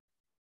like,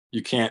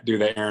 you can't do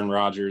the Aaron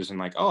Rodgers and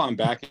like, oh, I'm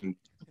back in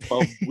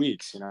 12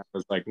 weeks,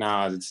 It's like,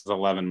 nah, it's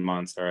 11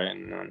 months. All right.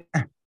 And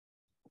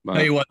but,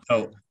 tell you what,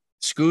 though,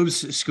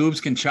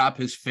 Scoobs can chop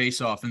his face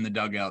off in the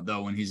dugout,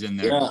 though, when he's in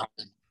there. Yeah.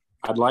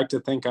 I'd like to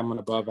think I'm an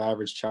above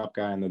average chop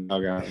guy in the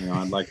dugout.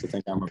 I'd like to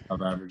think I'm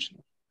above average.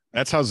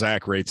 That's how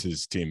Zach rates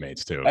his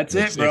teammates too. That's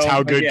it, bro. It's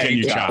how good can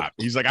you chop?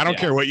 He's like, I don't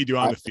care what you do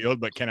on the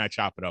field, but can I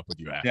chop it up with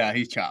you after? Yeah,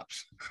 he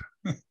chops.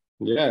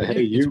 Yeah,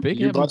 hey, you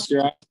bust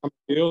your ass on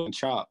the field and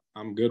chop.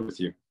 I'm good with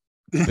you.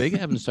 It's big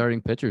having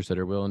starting pitchers that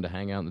are willing to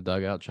hang out in the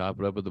dugout, chop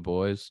it up with the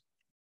boys,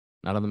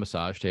 not on the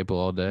massage table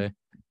all day.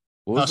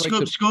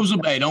 Scoobs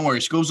will. Hey, don't worry.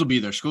 Scoobs will be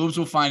there. Scoobs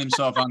will find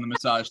himself on the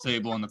massage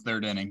table in the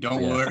third inning.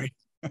 Don't worry.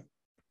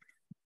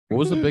 What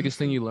was the biggest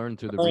thing you learned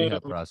through the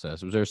rehab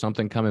process? Was there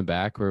something coming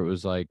back where it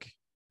was like,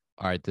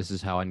 all right, this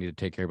is how I need to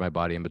take care of my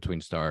body in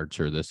between starts,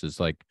 or this is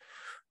like,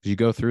 you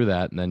go through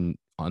that and then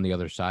on the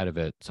other side of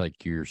it, it's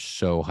like you're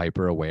so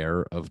hyper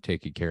aware of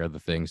taking care of the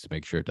things to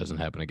make sure it doesn't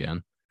happen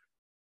again.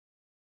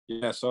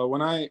 Yeah. So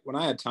when I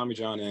had Tommy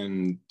John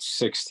in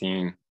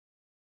 2016,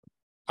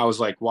 I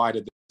was like, why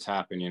did this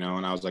happen?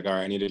 And I was like, all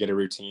right, I need to get a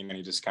routine. I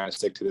need to just kind of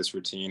stick to this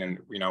routine. And,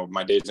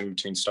 my days in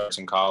between starts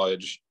in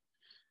college,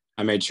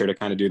 I made sure to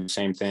kind of do the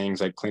same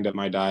things. I cleaned up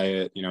my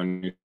diet,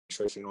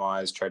 nutrition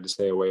wise, tried to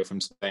stay away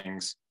from some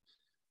things.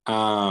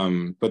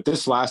 But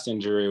this last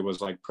injury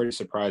was like pretty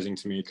surprising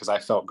to me because I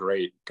felt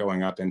great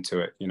going up into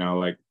it.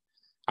 Like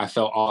I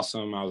felt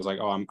awesome. I was like,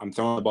 oh, I'm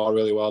throwing the ball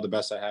really well, the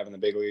best I have in the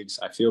big leagues.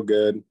 I feel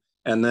good.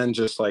 And then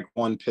just like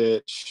one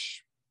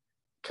pitch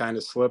kind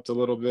of slipped a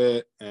little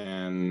bit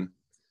and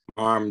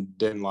my arm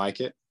didn't like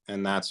it.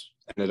 And that's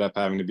ended up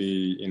having to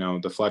be,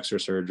 the flexor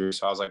surgery.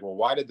 So I was like, well,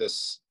 why did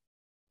this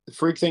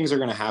freak things are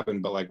going to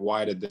happen, but like,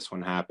 why did this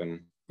one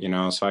happen?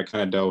 So I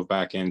kind of dove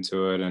back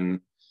into it and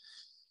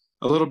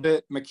a little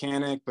bit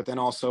mechanic, but then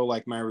also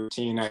like my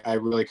routine, I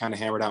really kind of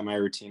hammered out my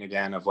routine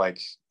again of like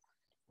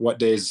what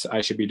days I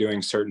should be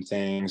doing certain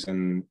things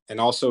and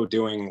also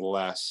doing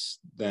less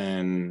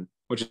than,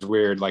 which is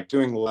weird, like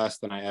doing less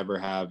than I ever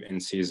have in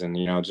season,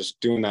 just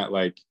doing that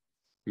like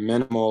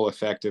minimal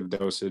effective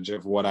dosage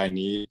of what I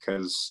need.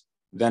 Cause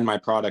then my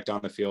product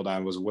on the field, I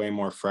was way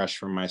more fresh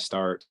from my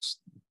starts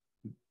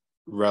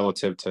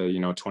relative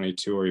to,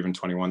 22 or even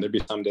 21. There'd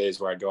be some days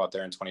where I'd go out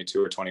there in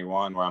 22 or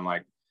 21 where I'm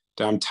like,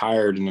 I'm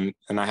tired and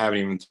I haven't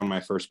even thrown my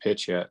first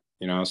pitch yet,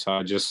 so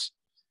I just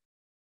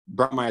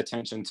brought my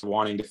attention to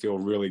wanting to feel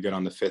really good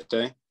on the 5th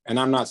day. And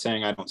I'm not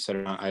saying I don't sit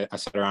around, I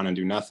sit around and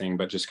do nothing,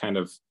 but just kind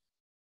of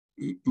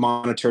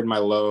monitored my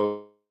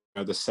load,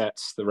 the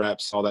sets, the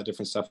reps, all that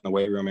different stuff in the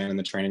weight room and in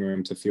the training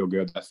room to feel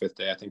good that 5th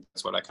day. I think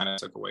that's what I kind of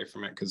took away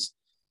from it. Cause,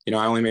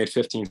 I only made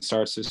 15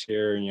 starts this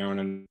year, and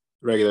in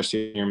regular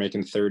season, you're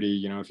making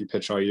 30, if you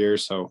pitch all year.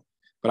 So,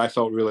 but I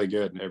felt really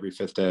good every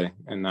 5th day.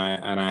 And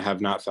I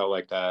have not felt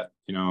like that,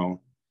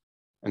 in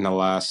the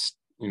last,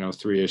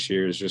 3-ish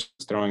years. Just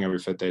throwing every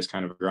 5th day is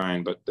kind of a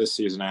grind. But this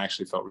season, I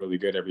actually felt really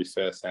good every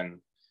 5th. And,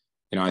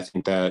 I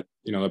think that,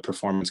 the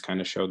performance kind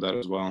of showed that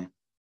as well.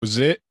 Was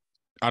it,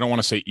 I don't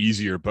want to say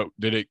easier, but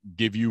did it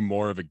give you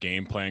more of a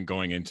game plan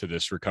going into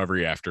this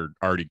recovery after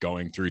already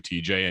going through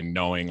TJ and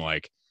knowing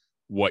like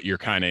what you're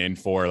kind of in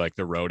for, like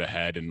the road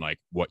ahead and like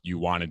what you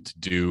wanted to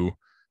do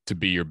to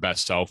be your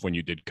best self when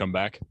you did come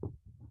back?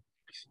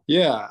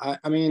 Yeah.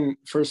 I mean,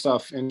 first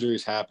off,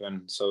 injuries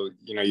happen. So,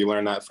 you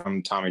learn that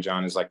from Tommy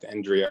John is like the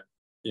injury,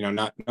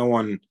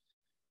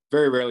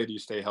 very rarely do you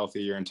stay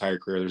healthy your entire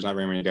career. There's not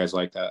very many guys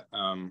like that.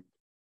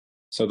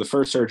 So the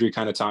first surgery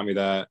kind of taught me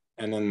that.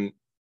 And then,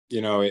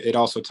 it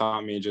also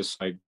taught me just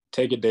like,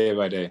 take it day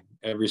by day,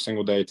 every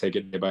single day, take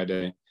it day by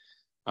day.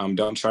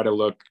 Don't try to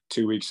look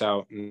 2 weeks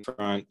out in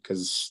front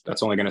because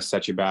that's only going to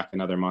set you back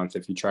another month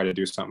if you try to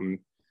do something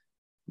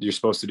you're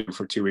supposed to do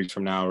for 2 weeks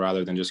from now,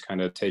 rather than just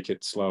kind of take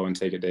it slow and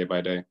take it day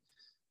by day.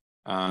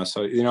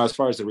 So, as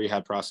far as the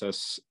rehab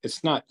process,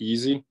 it's not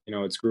easy,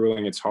 it's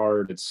grueling, it's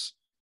hard. It's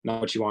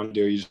not what you want to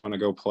do. You just want to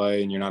go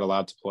play and you're not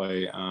allowed to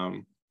play.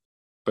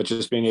 But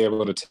just being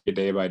able to take it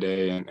day by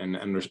day and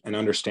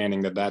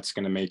understanding that that's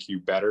going to make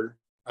you better,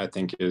 I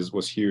think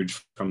was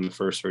huge from the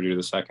first surgery to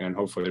the second. And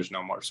hopefully there's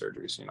no more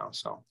surgeries,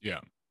 so. Yeah.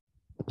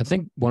 I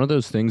think one of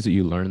those things that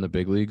you learn in the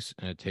big leagues,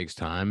 and it takes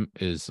time,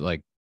 is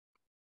like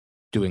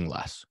doing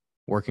less,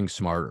 working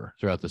smarter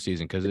throughout the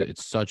season, because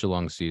it's such a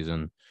long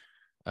season.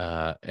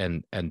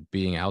 And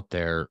being out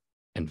there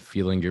and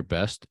feeling your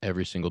best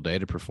every single day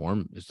to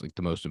perform is like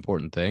the most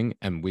important thing.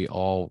 And we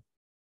all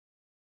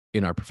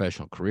in our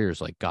professional careers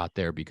like got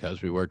there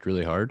because we worked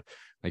really hard.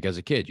 Like as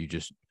a kid,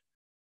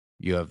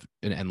 you have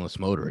an endless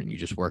motor and you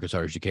just work as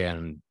hard as you can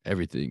and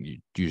everything. You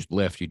just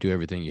lift, you do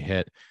everything you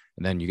hit.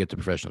 And then you get to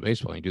professional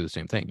baseball and you do the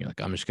same thing. You're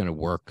like, I'm just going to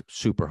work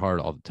super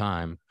hard all the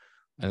time.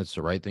 And it's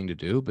the right thing to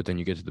do. But then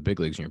you get to the big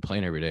leagues and you're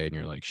playing every day and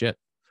you're like, shit,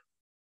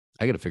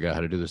 I got to figure out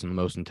how to do this in the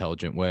most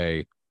intelligent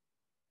way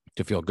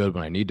to feel good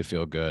when I need to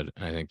feel good.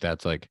 And I think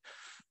that's like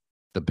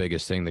the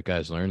biggest thing that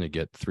guys learn to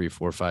get 3,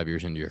 4, 5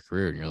 years into your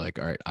career. And you're like,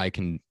 all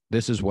right,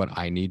 this is what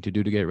I need to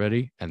do to get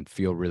ready and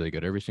feel really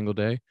good every single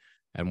day.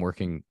 And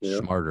working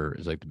smarter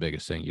is like the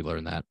biggest thing. You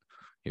learn that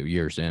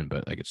years in,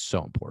 but like, it's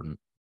so important.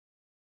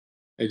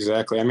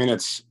 Exactly. I mean,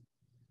 it's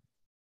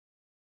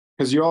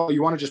because you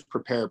want to just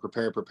prepare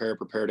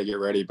to get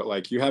ready. But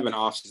like you have an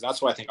off season.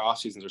 That's why I think off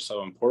seasons are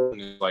so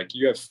important. Is like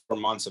you have 4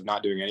 months of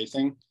not doing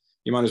anything.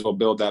 You might as well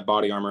build that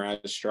body armor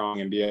as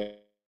strong and be as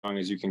strong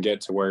as you can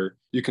get to where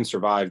you can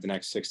survive the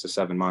next 6 to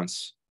 7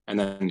 months and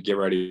then get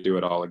ready to do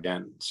it all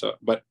again. So,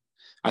 but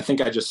I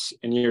think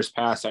in years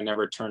past, I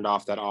never turned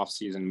off that off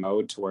season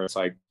mode to where it's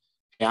like,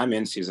 hey, I'm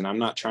in season. I'm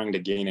not trying to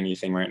gain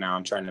anything right now.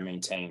 I'm trying to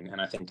maintain. And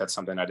I think that's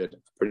something I did a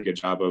pretty good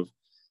job of.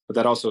 But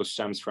that also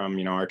stems from,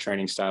 our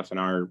training staff and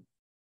our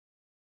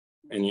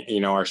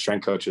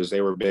strength coaches. They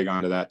were big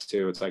onto that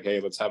too. It's like, hey,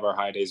 let's have our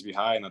high days be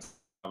high and let's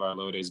have our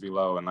low days be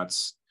low. And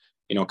let's,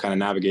 kind of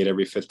navigate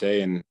every 5th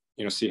day and,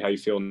 see how you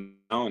feel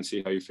now and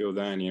see how you feel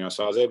then,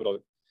 so I was able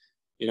to,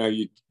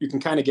 you can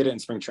kind of get it in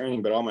spring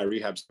training, but all my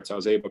rehab starts, I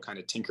was able to kind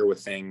of tinker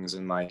with things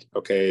and like,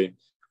 okay,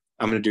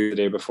 I'm going to do the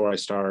day before I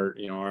start,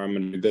 or I'm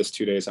going to do this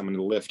 2 days. I'm going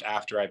to lift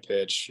after I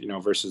pitch,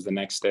 versus the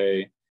next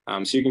day.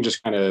 So you can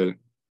just kind of,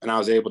 and I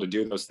was able to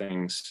do those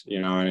things,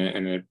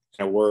 and it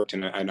worked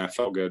and I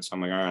felt good. So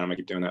I'm like, all right, I'm going to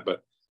keep doing that.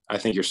 But I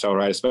think you're so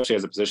right, especially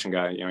as a position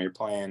guy, you're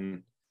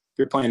playing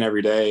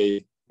every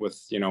day with,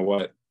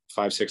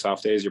 5, 6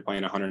 off days. You're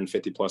playing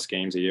 150 plus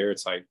games a year.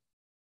 It's like,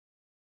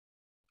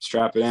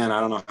 strap it in.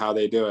 I don't know how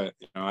they do it.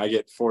 I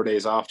get 4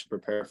 days off to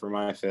prepare for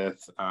my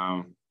 5th,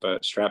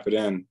 but strap it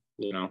in,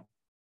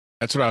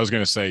 That's what I was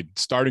going to say.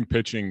 Starting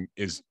pitching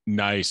is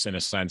nice in a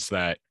sense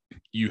that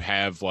you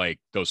have like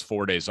those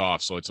 4 days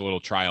off. So it's a little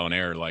trial and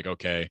error. Like,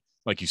 okay,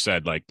 like you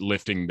said, like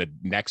lifting the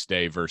next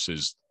day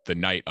versus the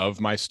night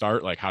of my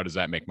start. Like, how does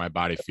that make my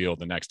body feel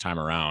the next time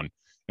around?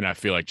 And I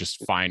feel like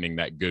just finding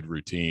that good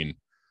routine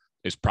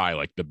is probably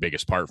like the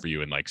biggest part for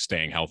you in like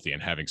staying healthy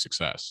and having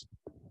success.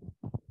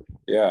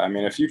 Yeah. I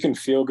mean, if you can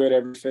feel good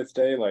every 5th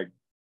day, like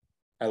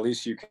at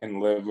least you can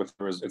live with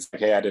it's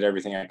like, hey, I did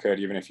everything I could.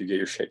 Even if you get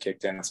your shit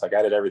kicked in, it's like,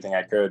 I did everything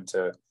I could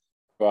to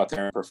go out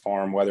there and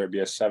perform, whether it be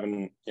a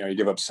 7, you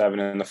give up 7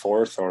 in the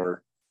 4th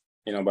or,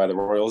 by the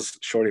Royals.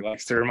 Shorty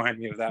likes to remind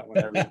me of that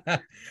one.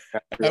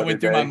 That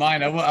went through my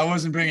mind. I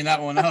wasn't bringing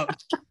that one up.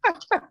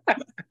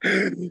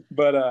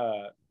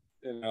 But,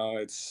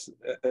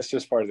 it's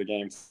just part of the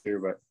game too.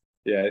 But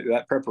yeah,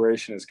 that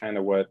preparation is kind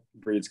of what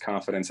breeds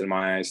confidence in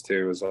my eyes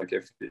too. Is like,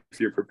 if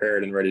you're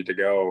prepared and ready to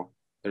go,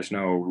 there's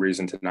no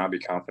reason to not be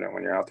confident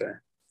when you're out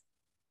there.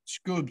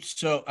 Scoob,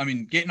 so, I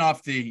mean, getting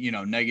off the,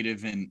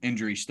 negative and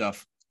injury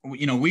stuff,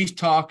 we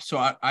talked,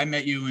 so I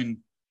met you in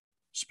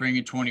spring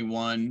of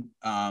 21.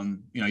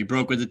 You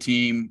broke with the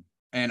team.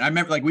 And I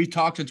remember, like, we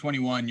talked in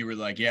 21. You were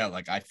like, yeah,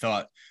 like, I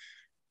thought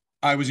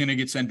I was going to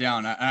get sent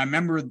down. I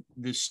remember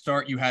the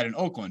start you had in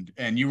Oakland,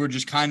 and you were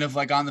just kind of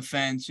like on the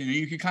fence.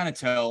 You could kind of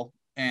tell.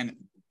 And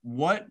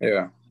what,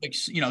 like,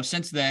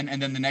 since then,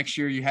 and then the next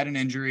year you had an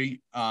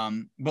injury.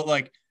 But,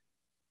 like,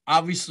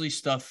 obviously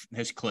stuff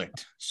has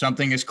clicked.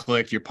 Something has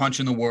clicked. You're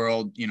punching the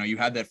world. You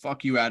had that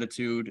fuck you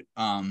attitude.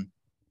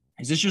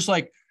 Is this just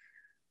like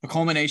a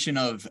culmination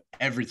of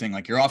everything,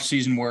 like your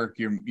off-season work,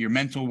 your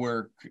mental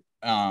work,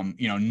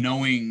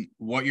 knowing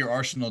what your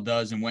arsenal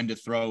does and when to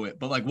throw it?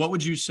 But like, what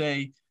would you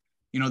say,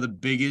 the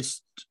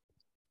biggest,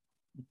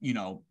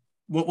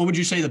 what would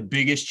you say the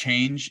biggest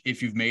change,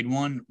 if you've made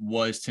one,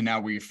 was to now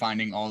where you're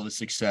finding all the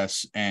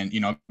success and,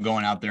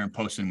 going out there and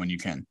posting when you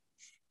can?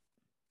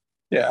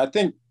 Yeah, I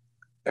think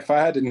if I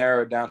had to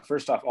narrow it down,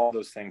 first off, all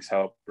those things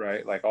help,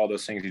 right? Like all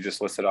those things you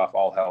just listed off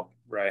all help,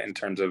 right? In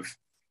terms of,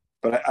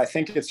 but I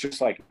think it's just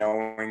like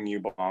knowing you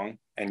belong,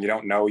 and you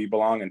don't know you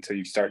belong until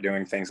you start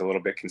doing things a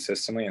little bit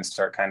consistently and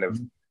start kind of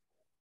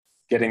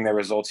getting the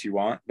results you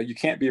want. But you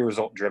can't be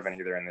result driven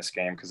either in this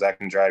game, because that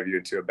can drive you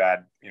into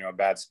a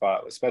bad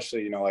spot,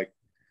 especially, like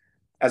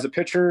as a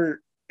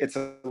pitcher, it's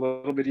a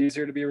little bit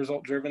easier to be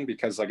result driven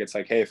because like, it's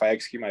like, hey, if I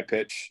execute my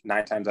pitch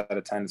 9 times out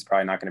of 10, it's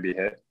probably not going to be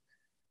hit.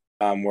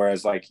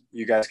 Whereas like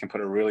you guys can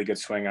put a really good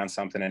swing on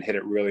something and hit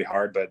it really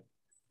hard, but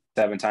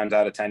 7 times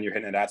out of 10, you're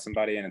hitting it at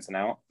somebody and it's an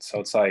out. So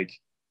it's like,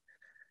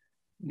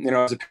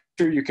 as a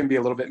pitcher, you can be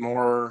a little bit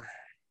more,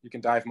 you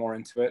can dive more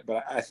into it.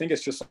 But I think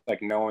it's just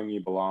like knowing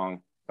you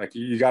belong. Like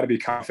you got to be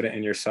confident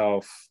in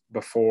yourself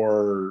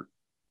before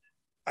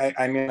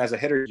I mean, as a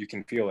hitter, you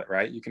can feel it,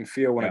 right? You can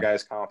feel when a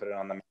guy's confident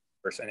on the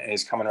person and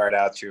he's coming right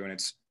at you, and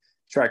it's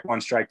strike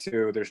one, strike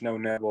two. There's no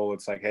nibble.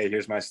 It's like, hey,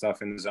 here's my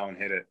stuff in the zone,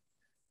 hit it.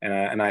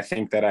 And I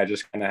think that I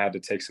just kind of had to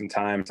take some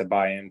time to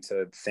buy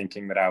into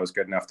thinking that I was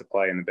good enough to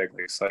play in the big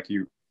leagues. Like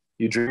you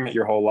dream it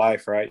your whole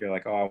life, right? You're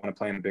like, oh, I want to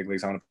play in the big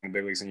leagues. I want to play in the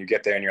big leagues. And you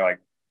get there and you're like,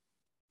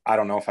 I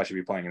don't know if I should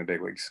be playing in the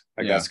big leagues.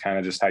 Like that's kind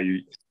of just how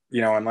you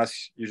know,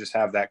 unless you just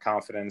have that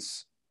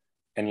confidence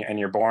and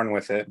you're born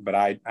with it. But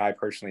I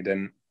personally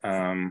didn't.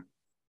 And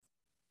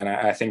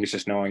I think it's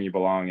just knowing you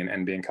belong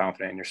and being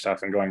confident in your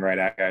stuff and going right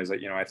at guys.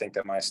 Like, you know, I think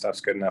that my stuff's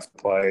good enough to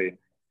play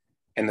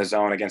in the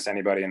zone against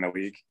anybody in the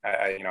league.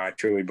 I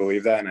truly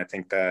believe that. And I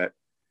think that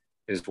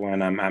is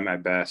when I'm at my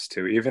best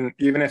too. Even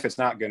if it's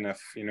not good enough,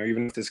 you know,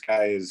 even if this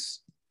guy is,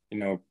 you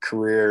know,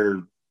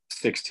 career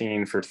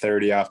 16 for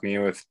 30 off me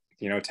with,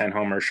 you know, 10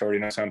 homers short, you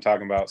know what I'm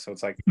talking about. So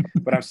it's like,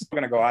 but I'm still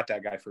going to go at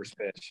that guy first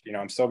pitch. You know,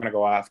 I'm still going to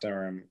go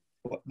after him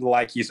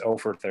like he's 0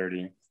 for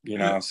 30, you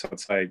know? So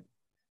it's like,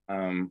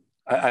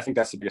 I think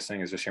that's the biggest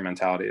thing is just your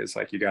mentality is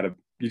like, you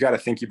gotta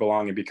think you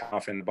belong and be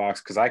confident in the box.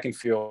 Cause I can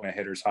feel when a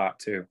hitter's hot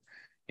too.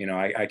 You know,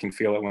 I can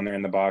feel it when they're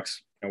in the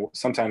box. You know,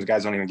 sometimes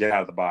guys don't even get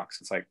out of the box.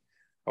 It's like,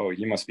 oh,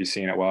 you must be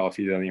seeing it well. If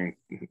he doesn't even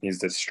needs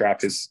to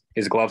strap his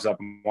gloves up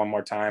one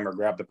more time or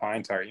grab the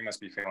pine tar, he must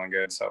be feeling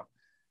good. So,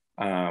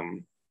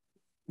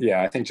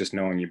 I think just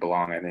knowing you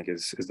belong, I think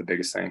is the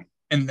biggest thing.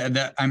 And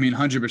that I mean,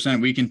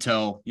 100%, we can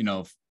tell, you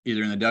know,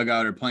 either in the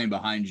dugout or playing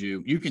behind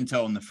you, you can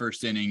tell in the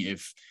first inning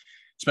if,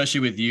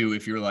 especially with you,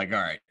 if you're like,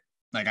 all right,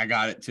 like I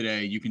got it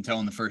today, you can tell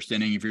in the first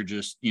inning if you're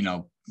just, you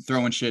know,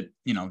 throwing shit,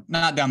 you know,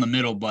 not down the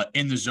middle, but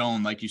in the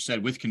zone, like you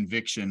said, with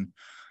conviction.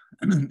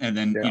 And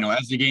then, you know,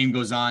 as the game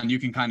goes on, you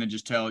can kind of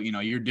just tell, you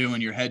know, you're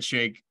doing your head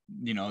shake,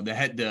 you know,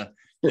 the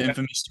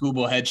infamous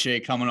Skubal head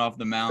shake coming off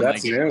the mound.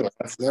 That's like, new.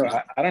 That's new.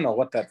 I don't know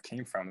what that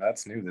came from.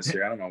 That's new this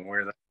year. I don't know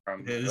where that's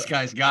from. This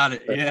guy's got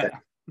it. Yeah.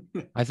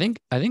 I think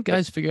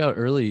guys figure out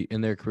early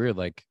in their career,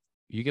 like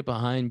you get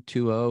behind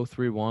 2-0,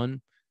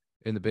 3-1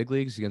 in the big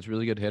leagues against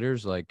really good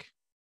hitters, like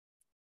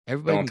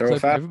everybody can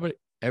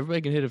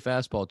hit a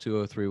fastball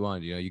 2-0,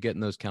 3-1. You know, you get in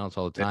those counts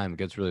all the time. It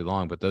gets really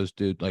long, but those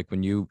dude, like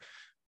when you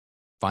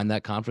find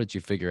that confidence,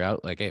 you figure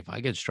out like, hey, if I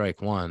get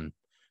strike one,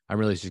 I'm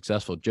really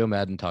successful. Joe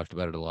Madden talked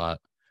about it a lot.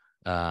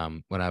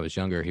 When I was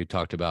younger, he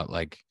talked about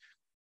like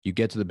you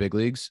get to the big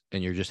leagues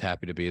and you're just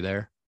happy to be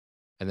there,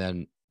 and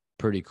then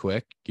pretty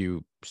quick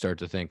you start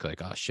to think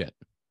like, oh shit,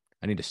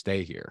 I need to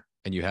stay here,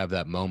 and you have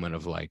that moment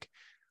of like,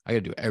 I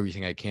got to do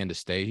everything I can to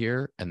stay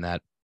here, and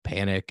that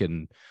panic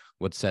and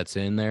what sets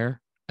in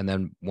there. And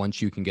then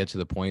once you can get to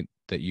the point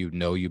that you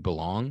know you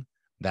belong,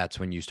 that's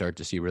when you start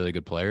to see really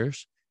good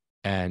players.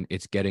 And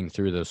it's getting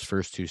through those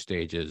first two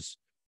stages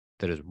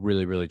that is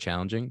really, really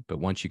challenging. But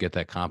once you get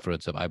that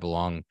confidence of I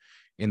belong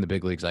in the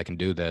big leagues, I can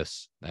do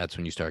this, that's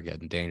when you start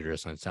getting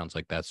dangerous. And it sounds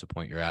like that's the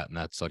point you're at. And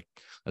that's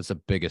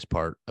the biggest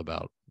part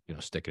about, you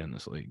know, sticking in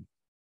this league.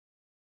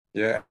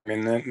 Yeah, I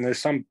mean, there's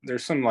some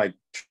like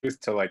truth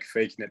to like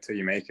faking it till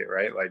you make it,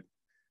 right? Like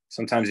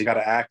sometimes you got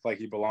to act like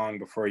you belong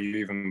before you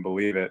even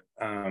believe it.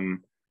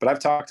 But I've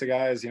talked to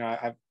guys, you know,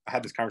 I've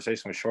had this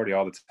conversation with Shorty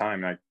all the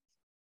time. Like,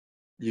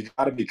 you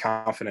got to be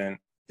confident,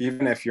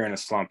 even if you're in a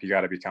slump. You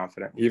got to be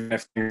confident, even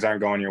if things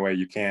aren't going your way.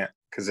 You can't,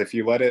 because if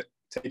you let it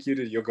take you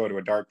you'll go to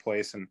a dark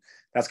place, and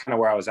that's kind of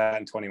where I was at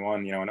in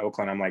 21. You know, in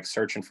Oakland, I'm like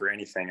searching for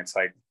anything. It's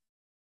like,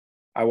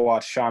 I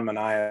watched Sean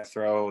Manaea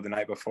throw the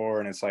night before,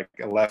 and it's like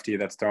a lefty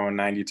that's throwing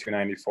 92,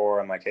 94.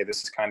 I'm like, hey,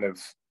 this is kind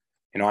of,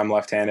 you know, I'm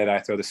left-handed. I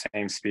throw the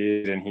same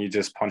speed, and he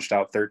just punched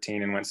out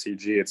 13 and went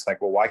CG. It's like,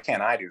 well, why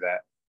can't I do that?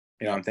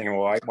 You know, I'm thinking,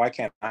 well, why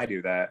can't I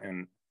do that?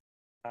 And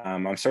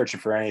I'm searching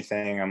for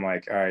anything. I'm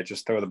like, all right,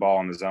 just throw the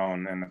ball in the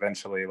zone. And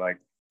eventually, like,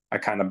 I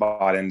kind of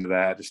bought into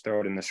that. Just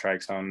throw it in the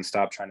strike zone and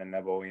stop trying to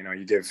nibble. You know,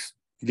 you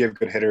give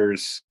good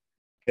hitters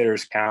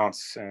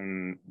counts,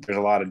 and there's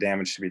a lot of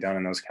damage to be done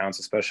in those counts,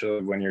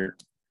 especially when you're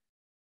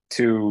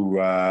too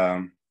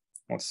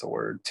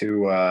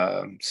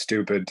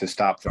stupid to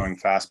stop throwing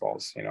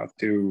fastballs, you know,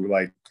 too,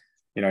 like,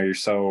 you know, you're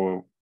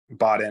so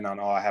bought in on,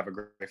 oh, I have a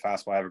great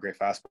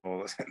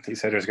fastball.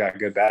 These hitters got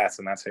good bats,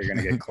 and that's how you're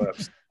going to get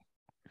clips.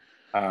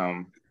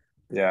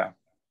 Yeah.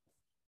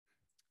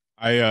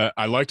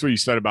 I liked what you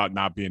said about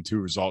not being too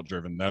result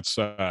driven. That's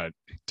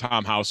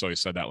Tom House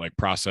always said that, like,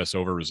 process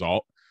over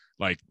result.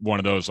 Like, one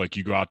of those, like,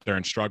 you go out there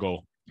and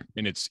struggle,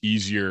 and it's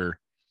easier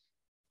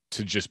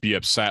to just be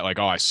upset, like,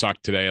 oh, I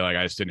sucked today, like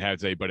I just didn't have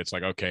today. But it's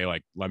like, okay,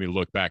 like, let me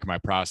look back at my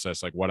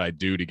process, like what I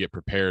do to get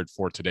prepared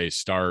for today's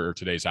start or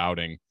today's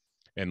outing,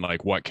 and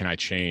like what can I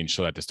change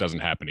so that this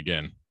doesn't happen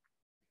again.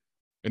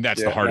 And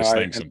that's the hardest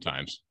thing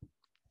sometimes.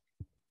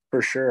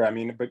 For sure. I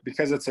mean, but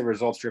because it's a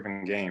results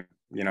driven game,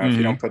 you know, if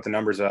you don't put the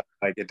numbers up,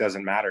 like, it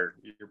doesn't matter.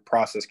 Your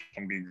process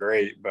can be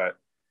great, but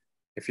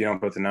if you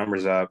don't put the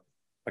numbers up,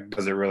 like,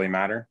 does it really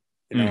matter?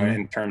 You know,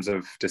 in terms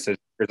of decision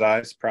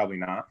eyes, probably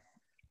not.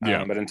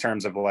 Yeah. But in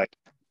terms of like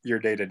your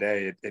day to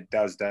day, it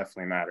does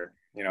definitely matter.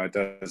 You know, it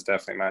does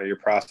definitely matter. Your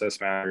process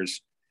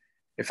matters.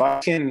 If I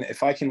can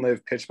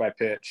live pitch by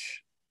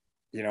pitch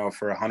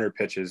for 100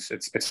 pitches.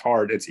 It's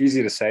hard. It's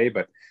easy to say,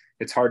 but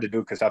it's hard to do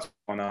because stuff's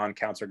going on,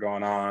 counts are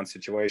going on,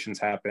 situations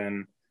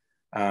happen.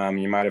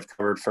 You might have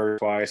covered first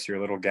twice. You're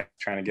a little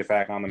trying to get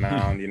back on the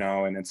mound,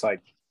 and it's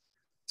like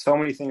so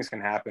many things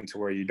can happen to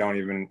where you're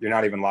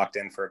not even locked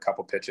in for a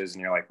couple pitches,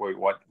 and you're like, wait,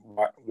 what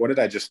did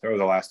I just throw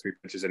the last 3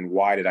 pitches, and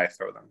why did I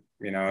throw them?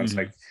 It's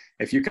like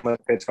if you can live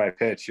pitch by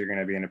pitch, you're going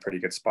to be in a pretty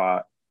good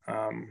spot.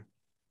 And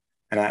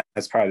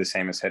that's probably the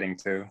same as hitting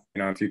too.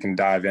 If you can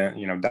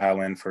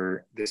dial in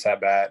for this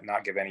at bat,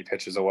 not give any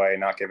pitches away,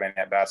 not give any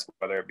at bats,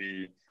 whether it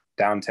be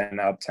down 10,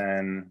 up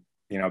 10,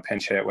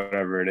 pinch hit,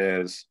 whatever it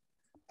is,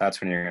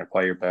 that's when you're going to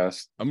play your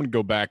best. I'm going to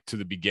go back to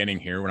the beginning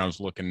here when I was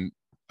looking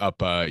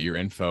up your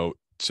info. It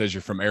says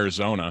you're from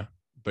Arizona,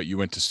 but you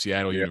went to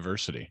Seattle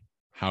University.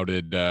 How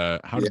did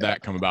that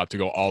come about to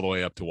go all the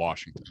way up to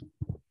Washington?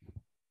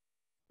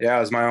 Yeah,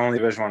 it was my only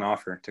Division I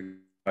offer to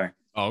play.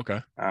 Oh,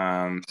 okay.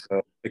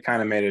 So it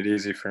kind of made it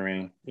easy for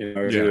me,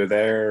 either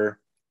there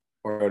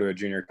or go to a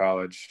junior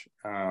college.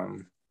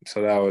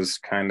 So that was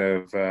kind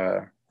of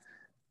the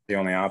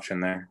only option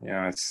there.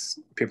 It's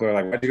people are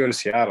like, why'd you go to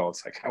Seattle?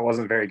 It's like, I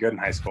wasn't very good in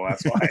high school.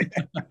 That's why.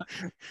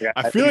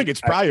 I feel like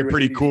it's probably a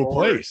pretty cool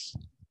place.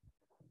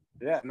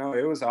 Yeah, no,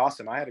 it was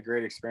awesome. I had a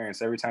great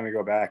experience. Every time we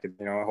go back, it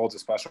holds a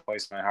special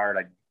place in my heart.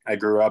 I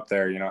grew up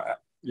there,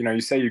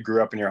 you say you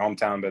grew up in your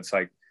hometown, but it's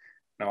like,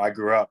 no, I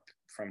grew up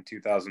from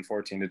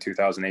 2014 to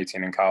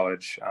 2018 in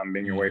college,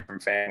 being away from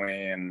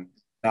family and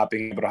not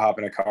being able to hop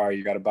in a car.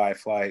 You got to buy a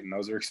flight, and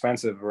those are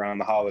expensive around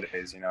the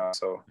holidays,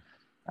 So,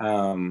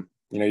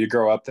 you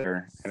grow up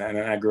there, and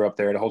I grew up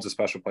there. It holds a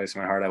special place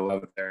in my heart. I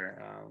love it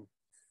there.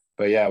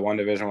 But yeah, one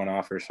Division I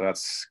offer, so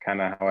that's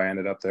kind of how I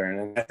ended up there.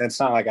 And it's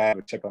not like I have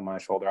a chip on my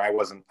shoulder. I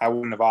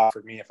wouldn't have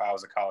offered me if I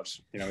was a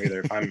college,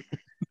 either. If I'm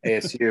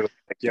ASU,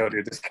 like, yo,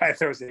 dude, this guy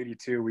throws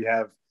 82. We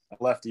have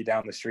a lefty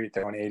down the street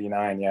throwing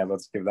 89. Yeah,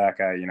 let's give that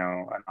guy,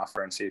 an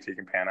offer and see if he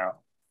can pan out.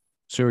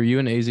 So are you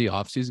an AZ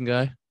offseason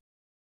guy?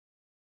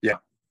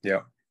 Yeah.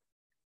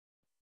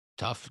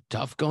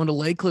 Tough going to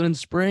Lakeland in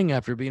spring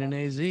after being an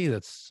AZ.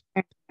 That's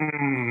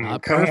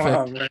not perfect.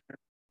 On,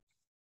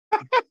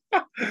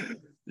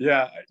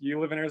 yeah, you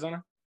live in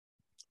Arizona?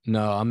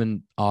 No, I'm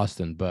in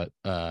Austin, but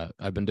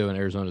I've been doing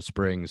Arizona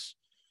Springs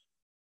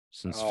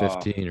since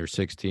 15 or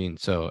 16.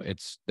 So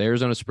the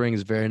Arizona Spring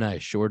is very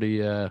nice.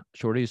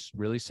 Shorty's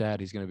really sad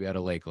he's going to be out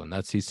of Lakeland.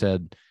 He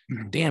said,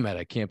 damn it,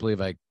 I can't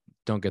believe I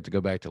don't get to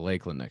go back to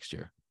Lakeland next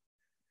year.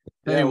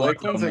 Yeah,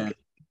 Lakeland's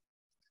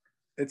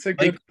it's a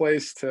good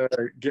place to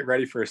get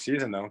ready for a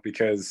season though,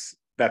 because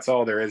that's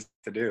all there is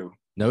to do.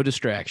 No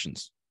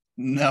distractions.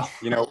 No.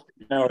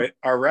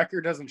 Our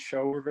record doesn't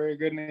show we're very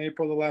good in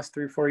April the last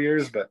 3-4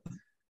 years, but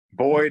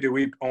boy, do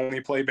we only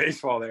play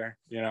baseball there,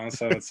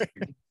 so it's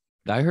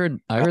I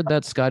heard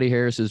that Scotty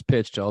Harris has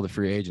pitched to all the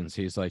free agents.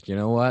 He's like, you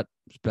know what?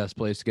 It's the best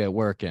place to get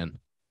work in.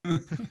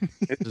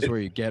 This is where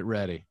you get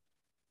ready.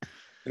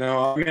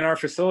 Our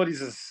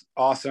facilities is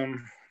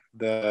awesome.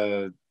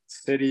 The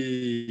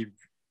city,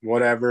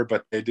 whatever,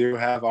 but they do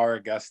have our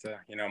Augusta.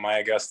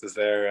 My Augusta's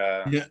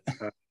there.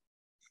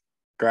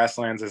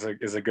 Grasslands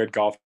is a good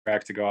golf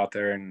track to go out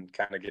there and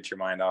kind of get your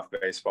mind off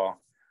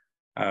baseball.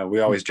 We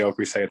always joke,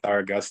 we say it's our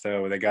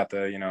Augusta, where they got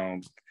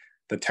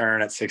the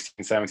turn at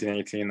 16, 17,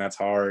 18. That's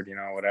hard,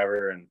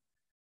 whatever.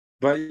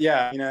 But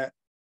yeah,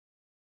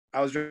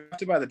 I was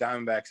drafted by the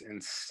Diamondbacks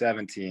in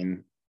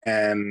 17.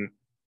 And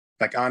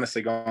like,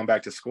 honestly, going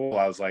back to school,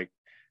 I was like,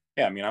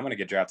 yeah, I'm going to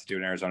get drafted to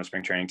an Arizona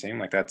spring training team.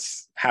 Like,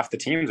 that's half the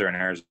teams are in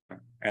Arizona.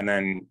 And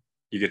then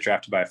you get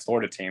drafted by a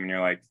Florida team and you're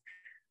like,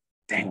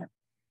 damn,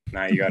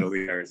 now you got to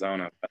leave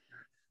Arizona. But,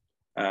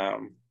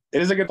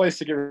 it is a good place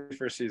to get ready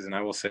for a season.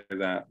 I will say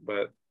that,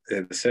 but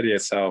the city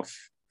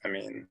itself,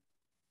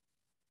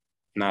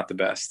 not the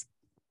best.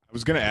 I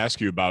was going to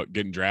ask you about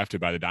getting drafted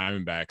by the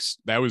Diamondbacks.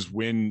 That was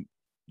when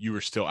you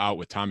were still out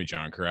with Tommy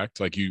John, correct?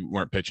 Like, you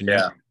weren't pitching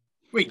yet?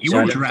 Wait, you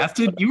were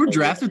drafted? You were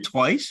drafted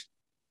twice?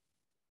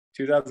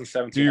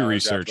 2017. Do your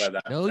research.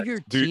 Know your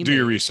do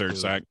your research,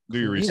 Zach. Do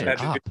your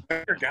research. Know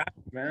your guys,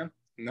 man.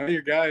 Know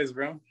your guys,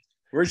 bro.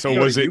 Where'd you So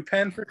go was to it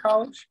UPenn for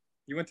college?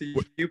 You went to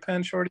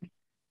UPenn, Shorty?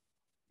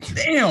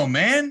 Damn,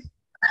 man.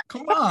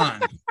 Come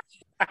on.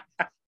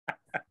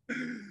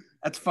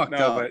 That's fucked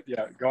up. But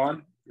yeah, go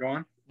on.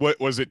 What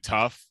was it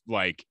tough?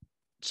 Like,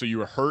 so you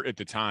were hurt at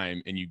the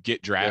time and you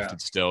get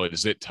drafted still.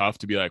 Is it tough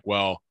to be like,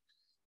 well,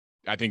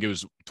 I think it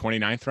was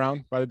 29th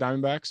round by the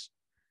Diamondbacks?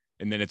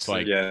 And then it's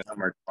like,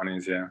 somewhere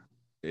 20s, yeah.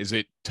 Is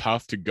it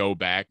tough to go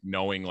back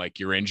knowing like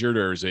you're injured,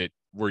 or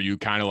were you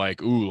kind of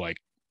like, ooh, like,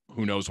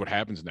 who knows what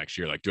happens next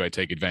year? Like, do I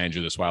take advantage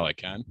of this while I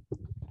can?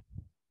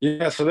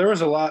 Yeah, so there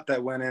was a lot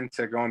that went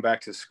into going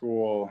back to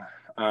school.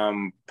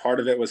 Part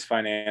of it was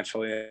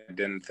financially.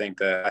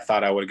 I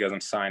thought I would have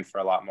gotten signed for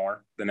a lot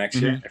more the next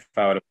year if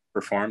I would have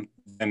performed.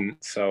 And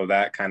so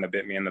that kind of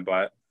bit me in the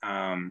butt.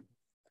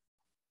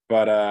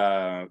 But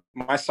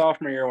my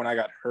sophomore year when I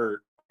got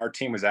hurt, our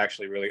team was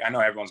actually really, I know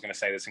everyone's going to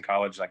say this in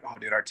college, like, oh,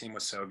 dude, our team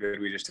was so good.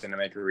 We just didn't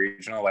make a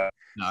regional. Like,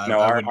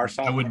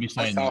 I wouldn't be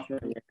saying that.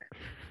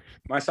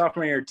 My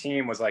sophomore year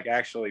team was like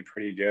actually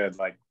pretty good.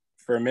 Like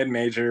for a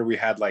mid-major, we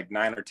had like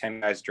 9 or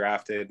 10 guys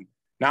drafted,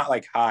 not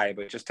like high,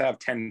 but just to have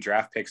 10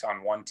 draft picks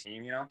on one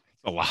team,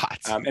 A lot.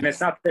 And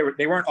it's not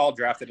they weren't all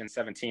drafted in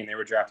 17. They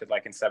were drafted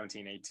like in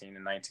 17, 18,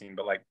 and 19.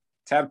 But like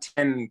to have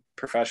 10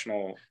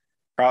 professional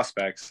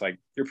prospects, like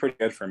you're pretty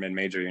good for a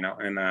mid-major,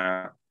 And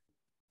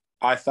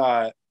I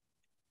thought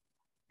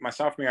my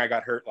sophomore year I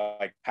got hurt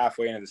like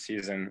halfway into the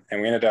season,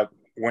 and we ended up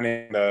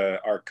winning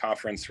our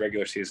conference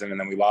regular season, and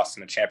then we lost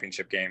in the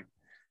championship game.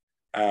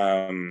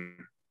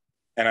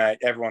 And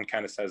everyone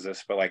kind of says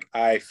this, but like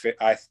I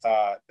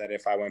thought that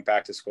if I went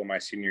back to school my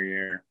senior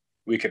year,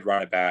 we could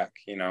run it back,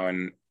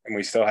 and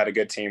we still had a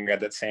good team. We had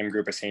that same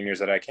group of seniors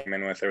that I came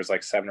in with. There was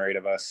like 7 or 8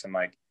 of us, and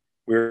like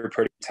we were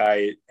pretty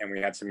tight, and we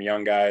had some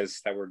young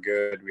guys that were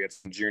good. We had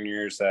some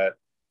juniors that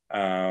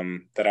I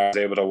was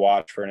able to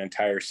watch for an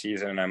entire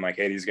season. And I'm like,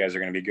 hey, these guys are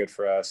going to be good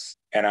for us.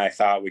 And I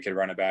thought we could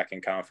run it back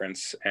in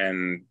conference,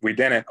 and we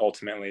didn't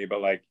ultimately,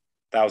 but like,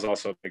 that was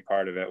also a big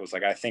part of it was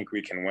like, I think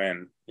we can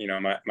win.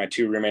 My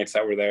 2 roommates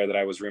that were there that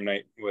I was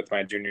roommate with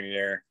my junior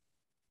year,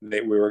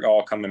 we were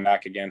all coming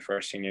back again for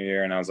our senior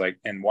year. And I was like,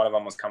 and one of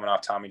them was coming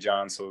off Tommy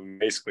John. So we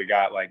basically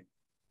got like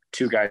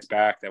 2 guys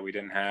back that we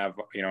didn't have,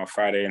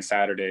 Friday and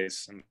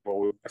Saturdays. And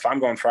if I'm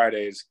going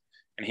Fridays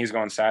and he's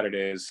going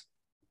Saturdays,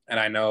 and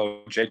I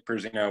know Jake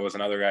Perzino was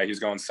another guy, he's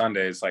going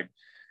Sundays, like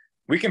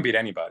we can beat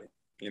anybody,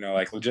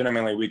 like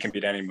legitimately we can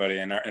beat anybody.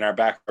 And our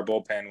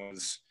bullpen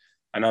was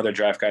another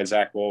draft guy,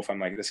 Zach Wolf. I'm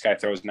like, this guy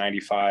throws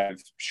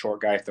 95, short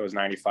guy throws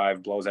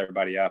 95, blows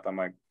everybody up. I'm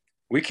like,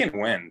 we can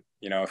win,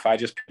 if I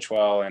just pitch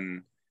well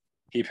and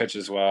he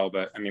pitches well.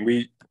 But I mean,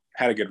 we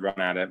had a good run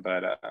at it,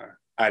 but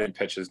I didn't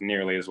pitch as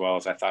nearly as well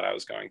as I thought I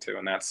was going to.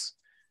 And that's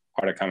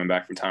part of coming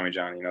back from Tommy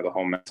John, the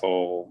whole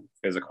mental,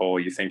 physical,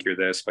 you think you're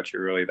this, but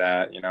you're really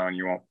that, and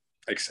you won't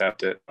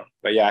accept it.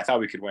 But yeah, I thought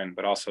we could win,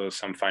 but also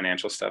some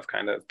financial stuff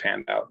kind of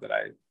panned out that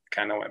I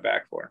kind of went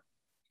back for.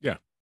 Yeah.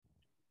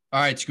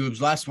 All right,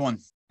 Scoobs, last one.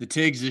 The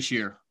Tigs this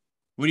year.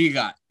 What do you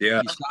got?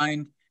 Yeah.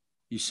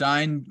 You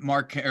signed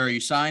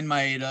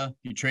Maeda.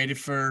 You traded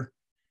for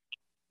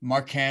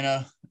Mark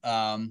Hanna.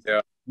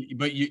 Yeah.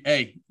 But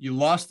you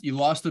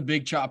lost a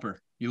big chopper.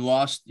 You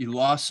lost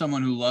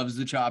someone who loves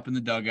the chop in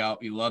the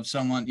dugout. You love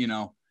someone,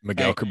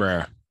 Miguel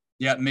Cabrera.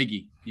 Yeah,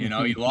 Miggy. You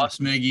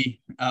lost Miggy.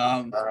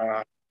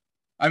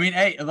 I mean,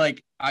 hey,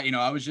 like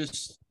I was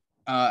just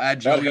at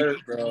Joey.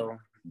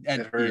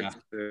 That hurt,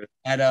 bro.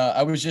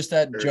 I was just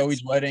at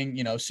Joey's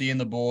wedding, seeing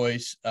the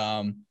boys.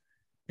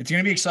 It's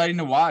going to be exciting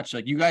to watch.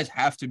 Like, you guys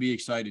have to be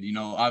excited.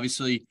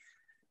 Obviously,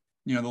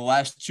 the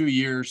last 2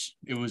 years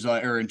it was,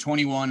 or in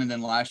 21, and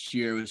then last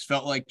year it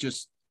felt like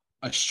just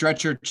a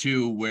stretch or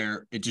two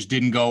where it just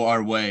didn't go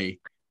our way.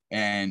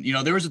 And,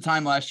 there was a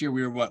time last year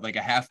we were like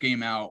a half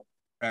game out,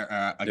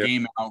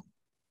 game out,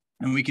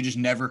 and we could just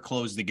never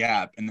close the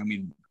gap. And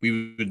then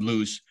we would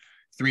lose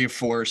 3 or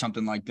 4 or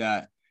something like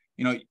that.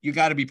 You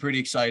got to be pretty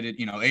excited.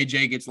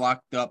 AJ gets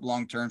locked up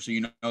long-term,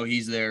 so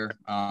he's there.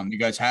 You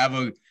guys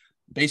have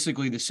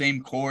basically the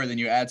same core, then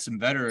you add some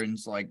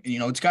veterans. Like,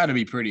 it's got to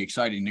be pretty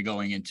exciting to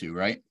going into,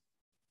 right?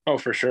 Oh,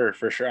 for sure.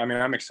 I mean,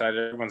 I'm excited.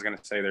 Everyone's going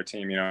to say their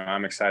team.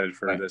 I'm excited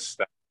for this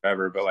stuff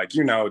ever. But, like,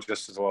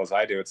 just as well as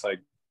I do, it's like,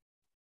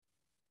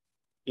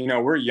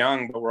 we're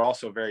young, but we're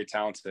also very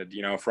talented.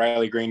 If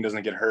Riley Green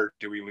doesn't get hurt,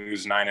 do we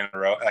lose 9 in a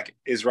row? Like,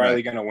 is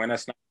Riley going to win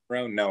us 9 in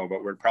a row? No,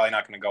 but we're probably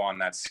not going to go on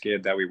that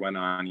skid that we went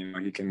on.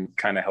 He can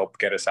kind of help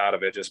get us out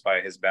of it just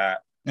by his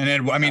bat. And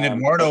then,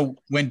 Eduardo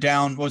went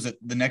down, what was it,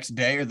 the next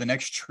day or the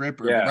next trip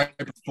or right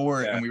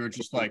before it? Yeah. And we were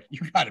just like,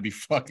 you got to be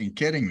fucking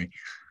kidding me.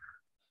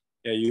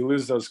 Yeah, you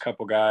lose those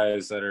couple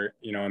guys that are,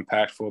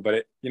 impactful.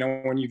 But,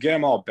 when you get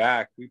them all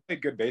back, we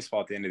played good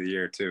baseball at the end of the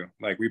year, too.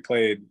 Like, we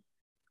played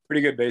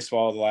pretty good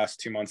baseball the last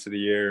 2 months of the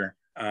year.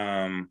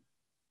 And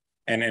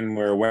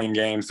we're winning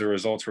games. The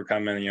results were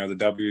coming, the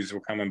W's were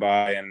coming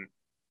by. And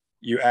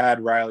you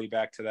add Riley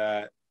back to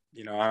that,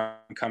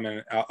 I'm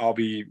coming, I'll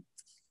be,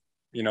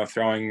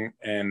 throwing,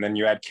 and then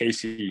you add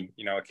Casey,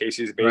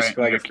 Casey's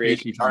basically like a free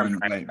agent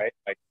right?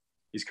 Like,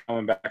 he's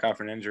coming back off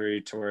an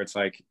injury to where it's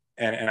like,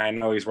 and I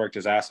know he's worked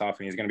his ass off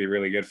and he's going to be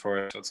really good for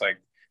it. So it's like,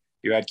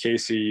 you add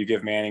Casey, you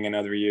give Manning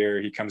another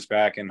year, he comes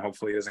back and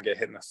hopefully he doesn't get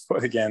hit in the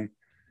foot again.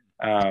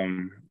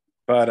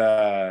 But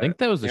I think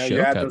that was the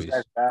show Cubbies.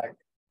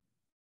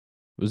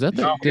 Was that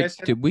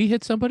did we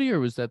hit somebody or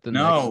was that the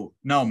no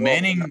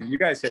Manning? You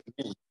guys hit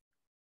me.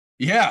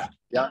 Yeah.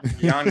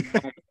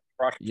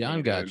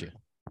 Jan got you.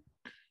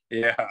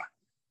 Yeah.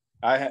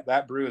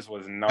 That bruise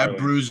was gnarly. That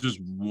bruise was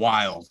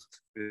wild.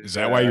 Is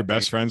that why you're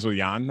best friends with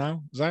Jan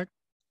now, Zach?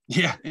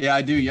 Yeah,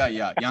 I do.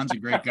 Yeah. Jan's a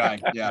great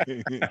guy. Yeah.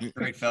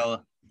 Great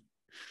fella.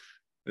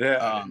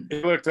 Yeah.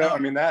 He looked up. I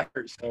mean, that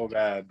hurt so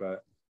bad,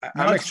 but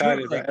I'm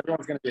excited. Like,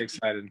 everyone's going to be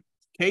excited.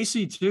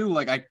 Casey, too,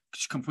 like, I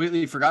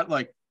completely forgot.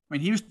 Like, I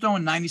mean, he was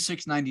throwing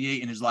 96,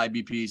 98 in his live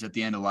BPs at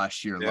the end of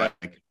last year. Yeah.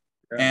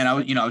 And I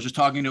was just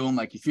talking to him,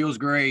 like, he feels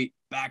great,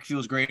 back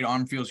feels great,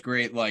 arm feels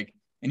great. Like,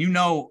 and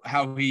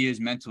how he is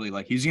mentally,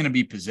 like, he's going to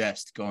be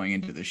possessed going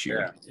into this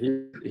year.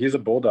 Yeah, he's a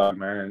bulldog,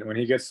 man. And when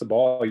he gets the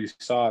ball, you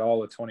saw it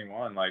all at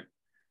 21. Like,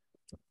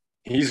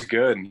 He's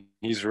good.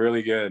 He's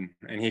really good.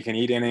 And he can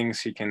eat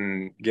innings. He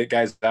can get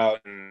guys out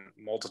in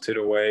a multitude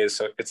of ways.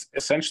 So it's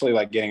essentially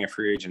like getting a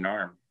free agent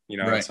arm.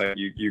 Right. It's like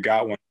you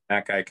got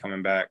that guy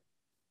coming back.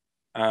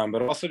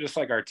 But also just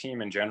like our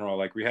team in general,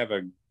 like we have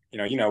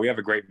we have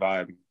a great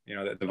vibe.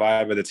 The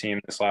vibe of the team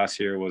this last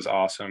year was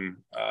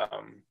awesome.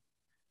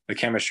 The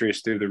chemistry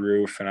is through the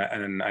roof.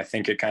 And I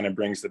think it kind of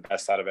brings the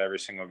best out of every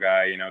single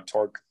guy.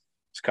 Torque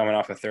is coming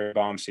off a third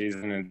bomb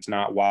season, and it's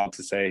not wild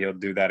to say he'll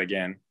do that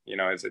again.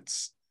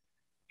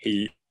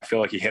 I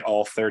feel like he hit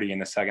all 30 in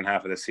the second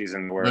half of the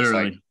season, where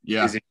Literally, it's like,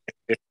 yeah. is he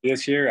 50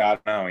 this year? I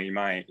don't know. He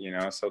might,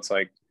 so it's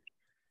like,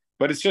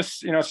 but it's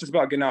just, it's just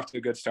about getting off to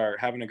a good start,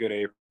 having a good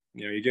April.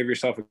 You give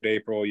yourself a good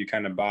April, you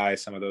kind of buy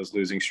some of those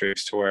losing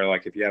streaks to where,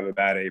 like, if you have a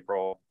bad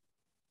April,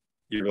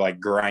 you're like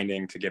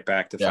grinding to get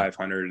back to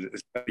 500,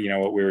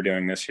 what we were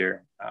doing this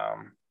year.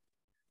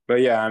 But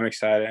yeah, I'm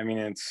excited. I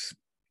mean,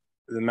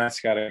 the Mets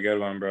got a good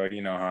one, bro.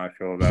 You know how I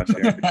feel about you.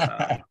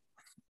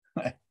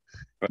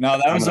 No,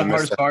 that was the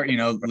hardest part,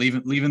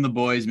 leaving the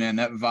boys, man.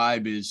 That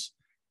vibe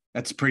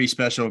that's pretty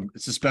special.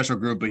 It's a special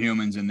group of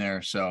humans in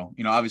there. So,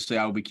 obviously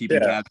I will be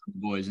keeping tabs on the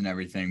boys and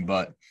everything,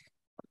 but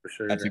for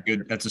sure,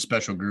 that's a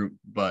special group.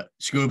 But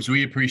Scoobs,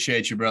 we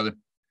appreciate you, brother.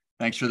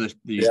 Thanks for thanks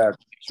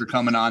for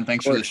coming on.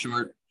 Thanks for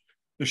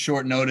the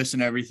short notice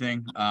and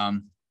everything.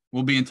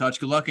 We'll be in touch.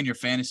 Good luck in your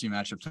fantasy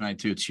matchup tonight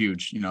too. It's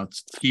huge.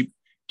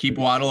 Keep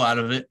Waddle out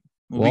of it.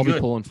 We'll be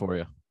pulling for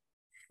you.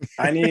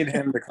 I need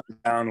him to come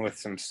down with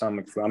some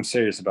stomach flu. I'm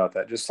serious about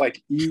that. Just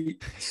like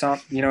eat some,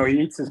 he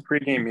eats his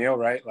pregame meal,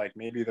 right? Like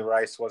maybe the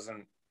rice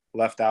wasn't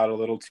left out a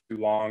little too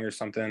long or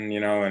something,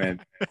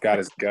 and it got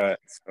his gut.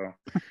 So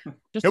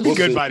he'll be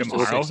good by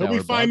tomorrow. He'll be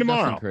fine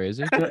tomorrow.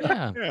 Crazy.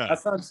 Yeah.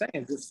 That's what I'm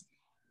saying. Just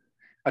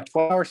a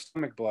 12-hour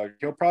stomach bug.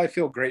 He'll probably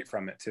feel great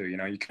from it too.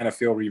 You kind of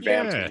feel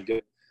revamped when you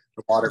get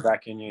the water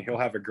back in you. He'll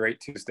have a great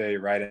Tuesday,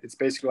 right? It's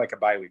basically like a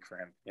bye week for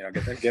him.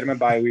 Get him a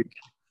bye week,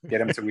 get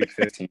him to week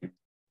 15.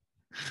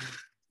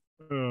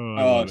 Scoobs.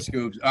 All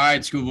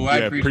right, Skubal. I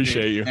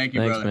appreciate you. Thank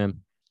you, thanks, brother. man.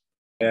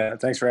 Yeah,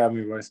 thanks for having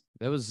me, boys.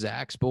 That was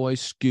Zach's boy,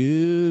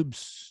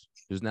 Scoobs,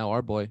 who's now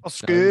our boy.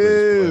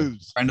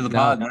 Scoobs. Friend of the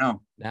pod.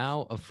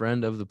 Now a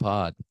friend of the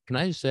pod. Can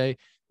I just say,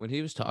 when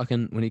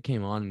he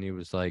came on and he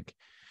was like,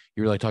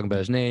 you were like talking about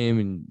his name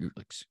and you're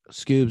like,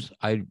 Scoobs,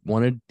 I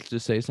wanted to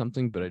say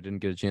something, but I didn't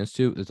get a chance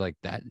to. It's like,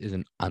 that is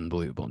an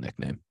unbelievable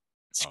nickname.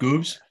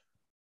 Scoobs?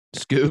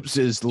 Scoobs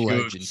is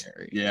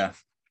legendary. Yeah.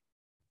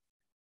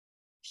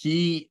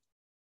 He's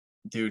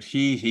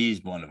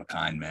one of a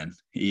kind, man.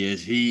 He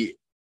is.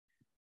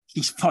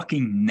 He's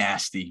fucking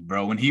nasty,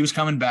 bro. When he was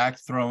coming back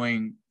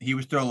he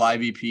would throw live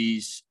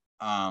EPs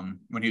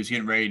when he was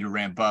getting ready to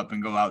ramp up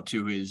and go out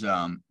to his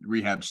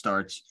rehab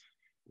starts.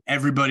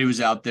 Everybody was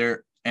out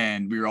there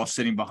and we were all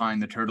sitting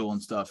behind the turtle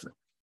and stuff.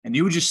 And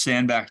he would just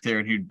stand back there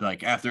and he'd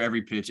like, after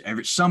every pitch,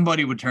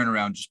 somebody would turn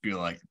around and just be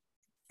like,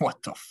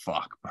 what the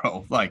fuck,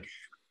 bro? Like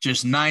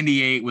just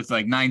 98 with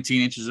like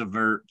 19 inches of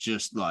vert,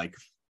 just like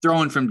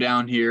throwing from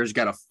down here. He's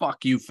got a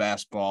fuck you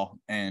fastball.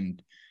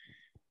 And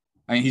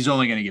I mean, he's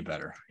only going to get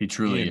better. He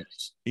truly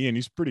is. Ian,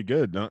 he's pretty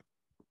good, don't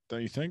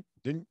you think?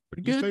 You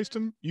faced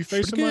him? You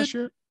faced him last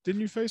year?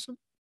 Didn't you face him?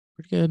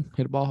 Pretty good.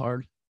 Hit a ball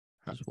hard.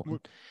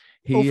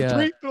 He,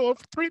 0 for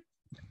 3.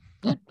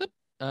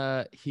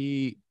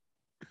 It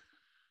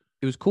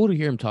was cool to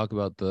hear him talk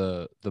about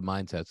the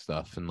mindset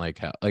stuff and like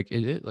how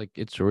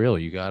it's real.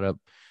 You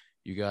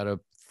gotta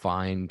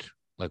find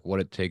like what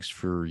it takes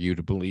for you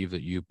to believe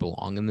that you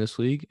belong in this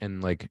league,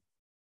 and like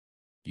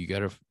you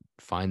gotta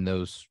find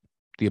the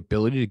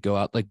ability to go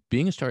out, like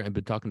being a starter. I've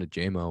been talking to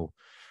Jamison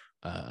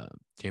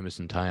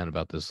Tyon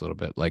about this a little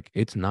bit. Like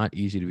it's not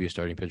easy to be a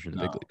starting pitcher in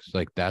the big leagues.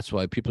 Like that's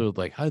why people are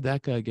like, how did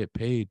that guy get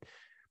paid?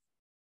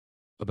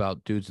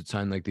 About dudes that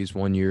sign like these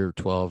 1 year,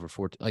 12 or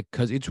 14, like,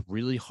 because it's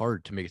really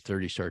hard to make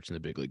 30 starts in the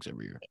big leagues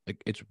every year. Like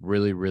it's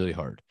really, really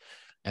hard.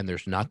 And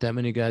there's not that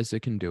many guys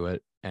that can do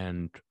it.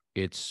 And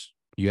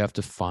you have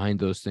to find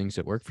those things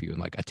that work for you. And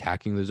like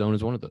attacking the zone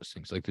is one of those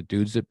things. Like the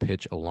dudes that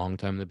pitch a long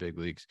time in the big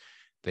leagues,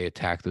 they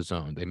attack the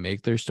zone. They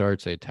make their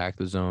starts, they attack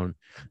the zone,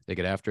 they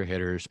get after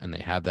hitters, and they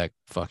have that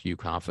fuck you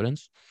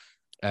confidence.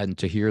 And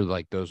to hear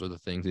like those are the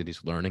things that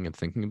he's learning and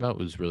thinking about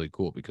was really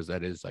cool, because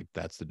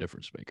that's the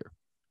difference maker.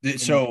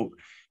 So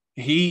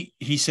he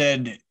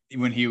said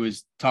when he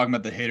was talking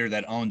about the hitter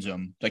that owns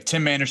him, like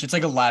Tim Anderson, it's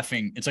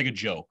like a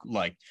joke.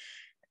 Like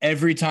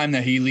every time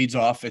that he leads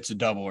off, it's a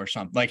double or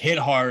something, like hit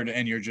hard.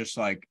 And you're just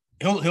like,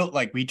 he'll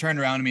like, he turned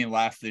around to me and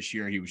laughed this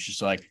year. He was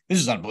just like, this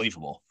is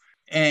unbelievable.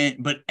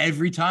 But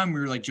every time we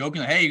were like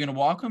joking, like, hey, you're going to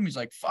walk him? He's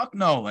like, fuck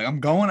no. Like I'm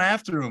going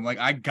after him. Like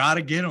I got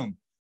to get him.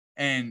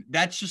 And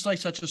that's just like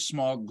such a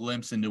small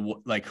glimpse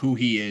into like who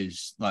he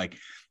is. Like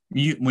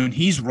when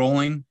he's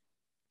rolling,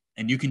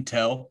 and you can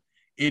tell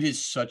it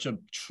is such a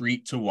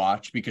treat to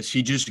watch, because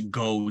he just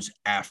goes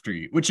after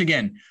you, which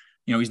again,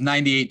 he's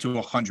 98 to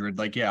 100.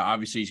 Like, yeah,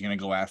 obviously he's going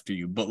to go after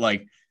you, but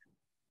like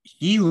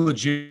he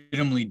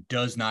legitimately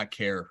does not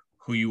care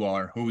who you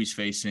are, who he's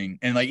facing.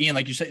 And like, Ian,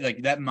 like you said,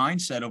 like that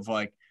mindset of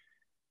like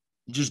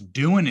just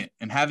doing it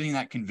and having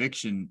that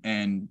conviction.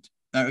 And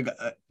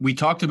we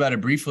talked about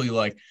it briefly.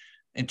 Like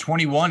in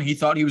 21, he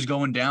thought he was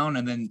going down,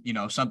 and then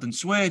something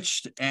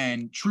switched.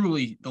 And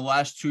truly, the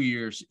last 2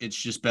 years, it's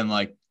just been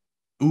like,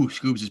 ooh,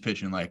 Scoobs is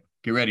pitching. Like,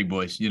 get ready,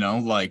 boys.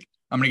 Like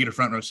I'm gonna get a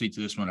front row seat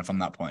to this one if I'm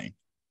not playing.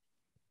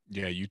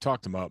 Yeah, you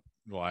talked him up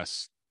the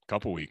last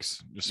couple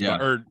weeks,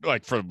 or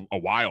like for a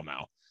while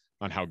now,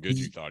 on how good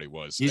you thought he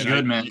was. He's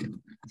good,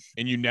 man.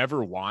 And you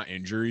never want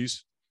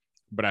injuries,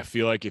 but I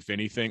feel like if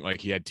anything,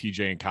 like he had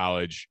TJ in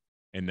college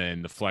and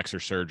then the flexor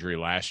surgery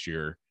last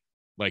year,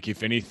 like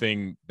if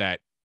anything that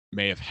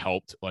may have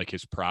helped like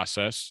his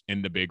process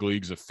in the big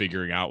leagues of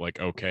figuring out like,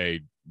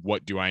 okay,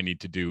 what do I need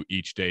to do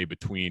each day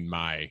between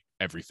my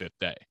every fifth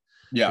day?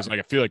 Yeah. Because like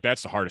I feel like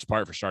that's the hardest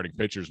part for starting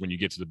pitchers when you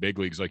get to the big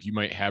leagues. Like you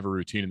might have a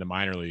routine in the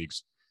minor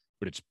leagues,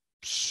 but it's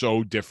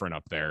so different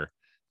up there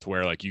to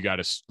where like you got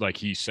to, like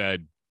he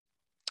said,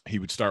 he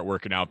would start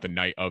working out the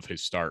night of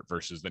his start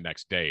versus the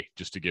next day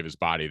just to give his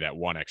body that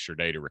one extra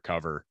day to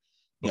recover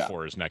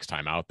before his next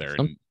time out there.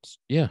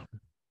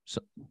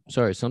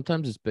 Sorry,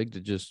 sometimes it's big to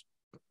just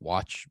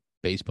watch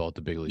baseball at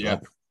the big league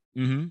level.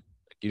 Mm-hmm.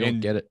 You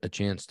don't get a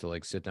chance to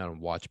like sit down and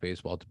watch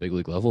baseball at the big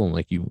league level, and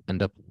like you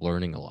end up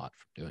learning a lot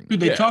from doing that. Dude,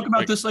 they talk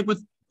about this like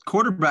with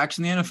quarterbacks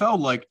in the NFL,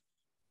 like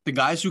the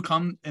guys who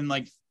come and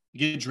like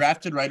get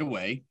drafted right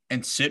away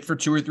and sit for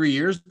 2 or 3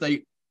 years,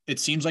 it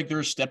seems like they're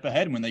a step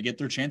ahead when they get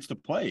their chance to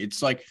play.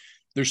 It's like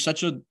there's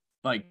such a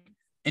like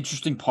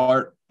interesting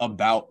part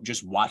about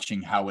just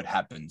watching how it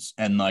happens.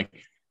 And like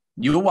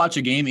you'll watch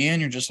a game and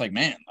you're just like,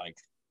 man, like,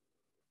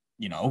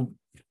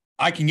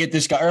 I can get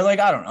this guy, or like,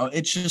 I don't know.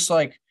 It's just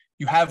like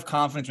you have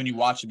confidence when you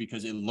watch it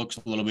because it looks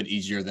a little bit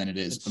easier than it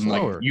is. And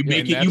like you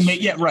make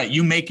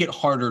you make it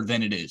harder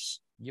than it is.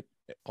 Yep.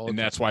 And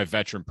that's why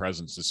veteran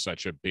presence is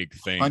such a big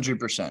thing.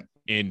 100%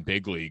 in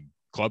big league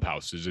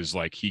clubhouses is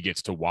like he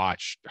gets to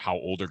watch how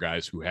older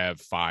guys who have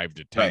 5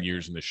 to 10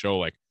 years in the show,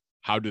 like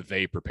how do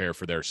they prepare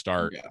for their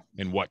start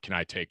and what can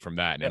I take from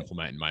that and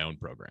implement in my own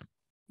program?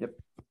 Yep.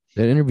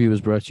 That interview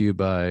was brought to you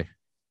by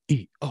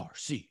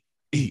ERC.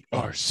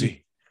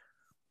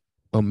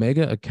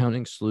 Omega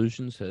Accounting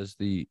Solutions has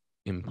the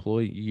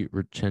employee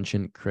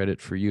retention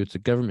credit for you. It's a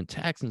government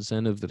tax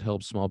incentive that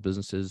helps small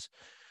businesses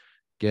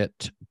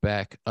get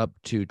back up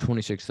to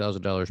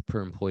 $26,000 per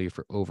employee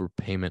for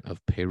overpayment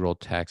of payroll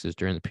taxes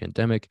during the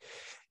pandemic.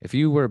 If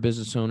you were a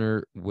business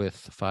owner with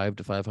 5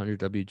 to 500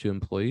 W-2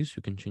 employees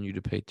who continue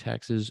to pay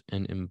taxes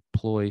and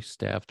employ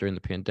staff during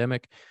the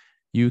pandemic,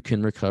 you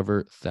can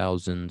recover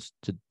thousands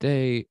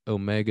today.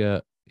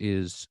 Omega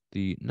is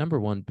the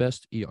 #1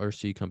 best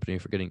ERC company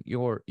for getting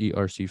your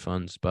ERC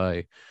funds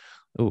by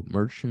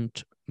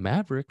Merchant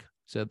Maverick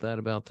said that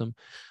about them.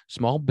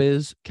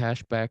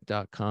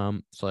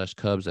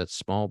 Smallbizcashback.com/Cubs.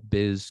 That's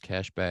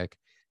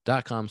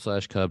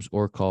smallbizcashback.com/Cubs,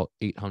 or call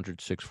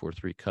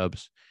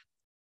 800-643-Cubs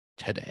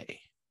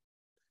today.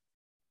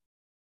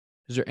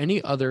 Is there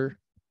any other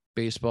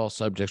baseball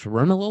subjects? We're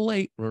running a little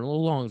late. We're running a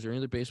little long. Is there any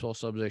other baseball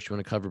subjects you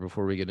want to cover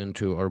before we get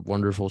into our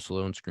wonderful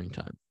Sloan screen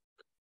time?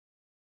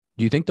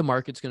 Do you think the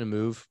market's going to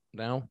move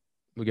now?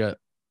 We got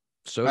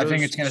Soto's, I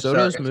think it's going to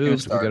Soto's start.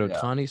 moved. We got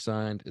Ohtani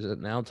signed. Is it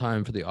now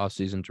time for the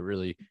offseason to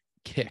really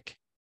kick?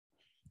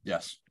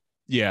 Yes.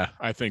 Yeah,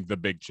 I think the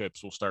big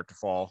chips will start to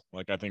fall.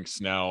 Like I think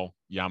Snell,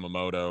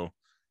 Yamamoto,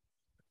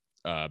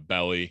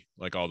 Belly,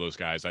 like all those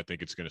guys, I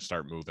think it's going to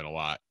start moving a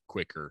lot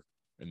quicker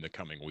in the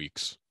coming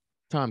weeks.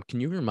 Tom,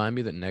 can you remind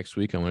me that next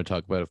week I want to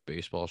talk about if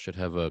baseball should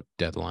have a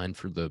deadline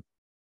for the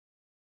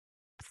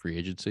free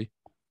agency?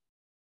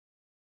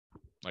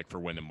 Like for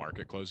when the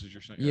market closes,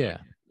 you're saying? Yeah.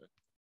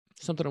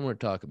 Something I want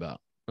to talk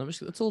about.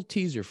 It's a little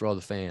teaser for all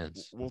the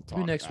fans. We'll talk.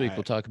 Maybe next week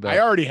we'll talk about. I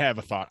already have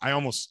a thought. I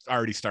almost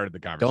already started the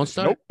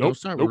conversation. Don't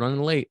start. We're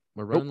running late.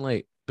 We're running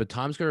late. But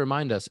Tom's going to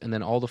remind us, and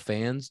then all the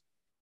fans,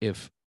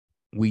 if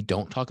we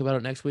don't talk about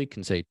it next week,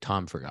 can say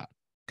Tom forgot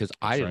because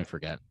I didn't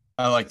forget.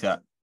 I like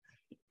that.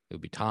 It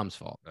would be Tom's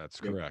fault. That's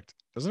correct.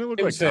 Doesn't it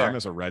look like Tom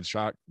has a Red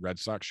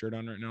Sox shirt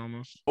on right now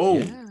almost? Oh,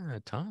 yeah,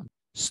 Tom.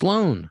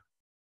 Sloan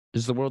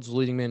is the world's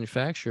leading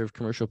manufacturer of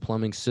commercial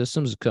plumbing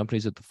systems. The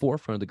company's at the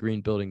forefront of the green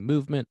building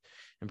movement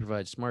and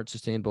provides smart,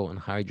 sustainable, and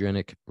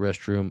hygienic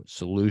restroom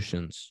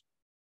solutions.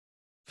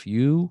 If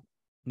you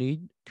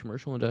need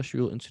commercial,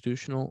 industrial,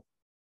 institutional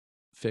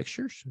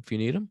fixtures, if you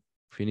need them,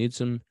 if you need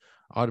some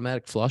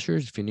automatic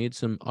flushers, if you need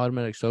some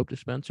automatic soap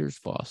dispensers,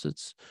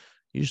 faucets,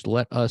 you just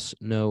let us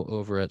know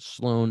over at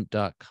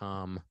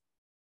sloan.com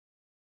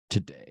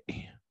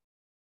today.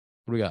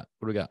 What do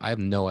we got? I have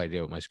no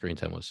idea what my screen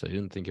time was, so I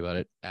didn't think about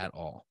it at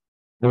all.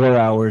 4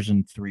 hours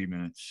and 3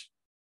 minutes.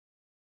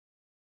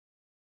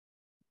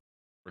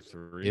 For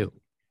 3. Ew.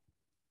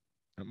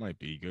 That might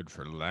be good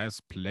for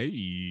last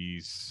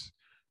place.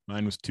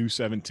 Mine was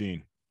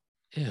 2:17.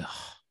 Yeah.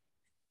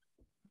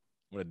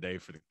 What a day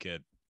for the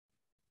kid.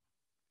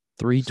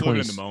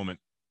 3:20 in the moment.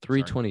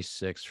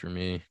 3:26 for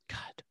me.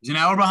 God. He's an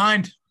hour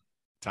behind.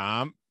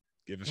 Tom,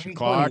 give us your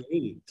clock.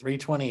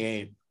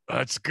 3:28.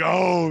 Let's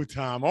go,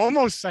 Tom.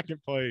 Almost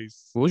second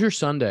place. What was your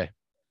Sunday?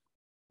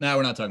 No,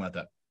 we're not talking about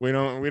that. We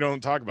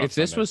don't talk about. If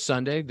this was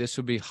Sunday, this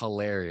would be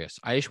hilarious.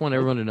 I just want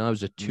everyone to know it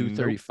was at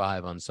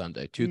 2:35 on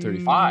Sunday.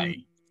 2:35. Why?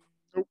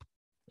 Nope.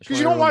 Because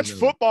you don't watch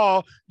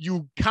football,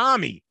 you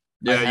commie.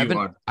 Yeah, you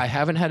are. I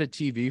haven't had a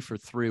TV for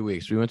 3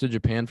 weeks. We went to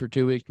Japan for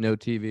 2 weeks, no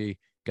TV.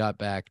 Got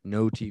back,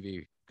 no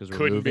TV because we're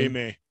Couldn't moving. be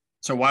me.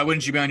 So why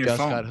wouldn't you be on your Just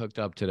phone? got hooked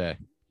up today.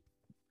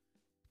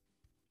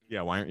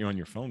 Yeah, why aren't you on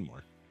your phone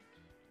more?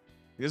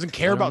 He doesn't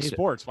care about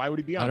sports. Why would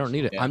he be on? I don't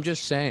need it. Yeah. I'm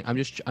just saying. I'm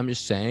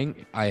just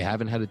saying. I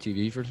haven't had a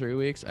TV for 3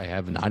 weeks. I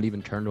have not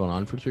even turned one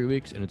on for 3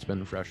 weeks, and it's been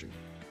refreshing.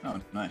 Oh,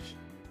 nice.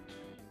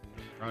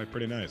 Probably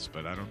pretty nice,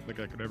 but I don't think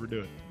I could ever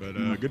do it. But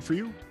good for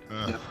you.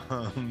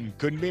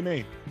 Couldn't be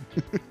me.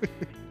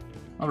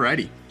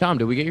 Alrighty. Tom,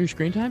 did we get your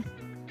screen time?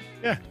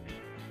 Yeah.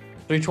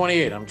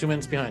 3:28. I'm 2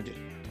 minutes behind you.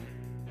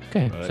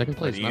 Okay, But second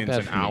place. Not Ian's bad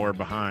an for me. hour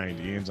behind.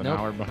 Ian's an Nope,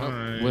 hour nope,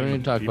 behind. we don't need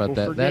to talk about People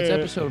that. forget. That's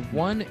episode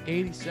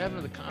 187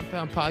 of the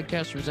Compound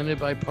Podcast, presented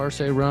by Parse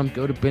Rum.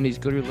 Go to Benny's,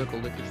 go to your local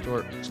liquor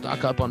store,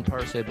 stock up on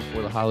Parse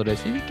before the holidays.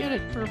 If you get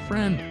it for a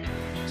friend,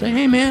 say,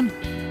 hey man,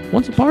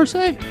 want some Parse?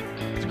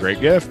 It's a great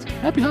gift.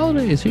 Happy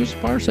holidays. Here's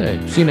Parse.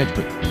 See you next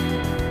week.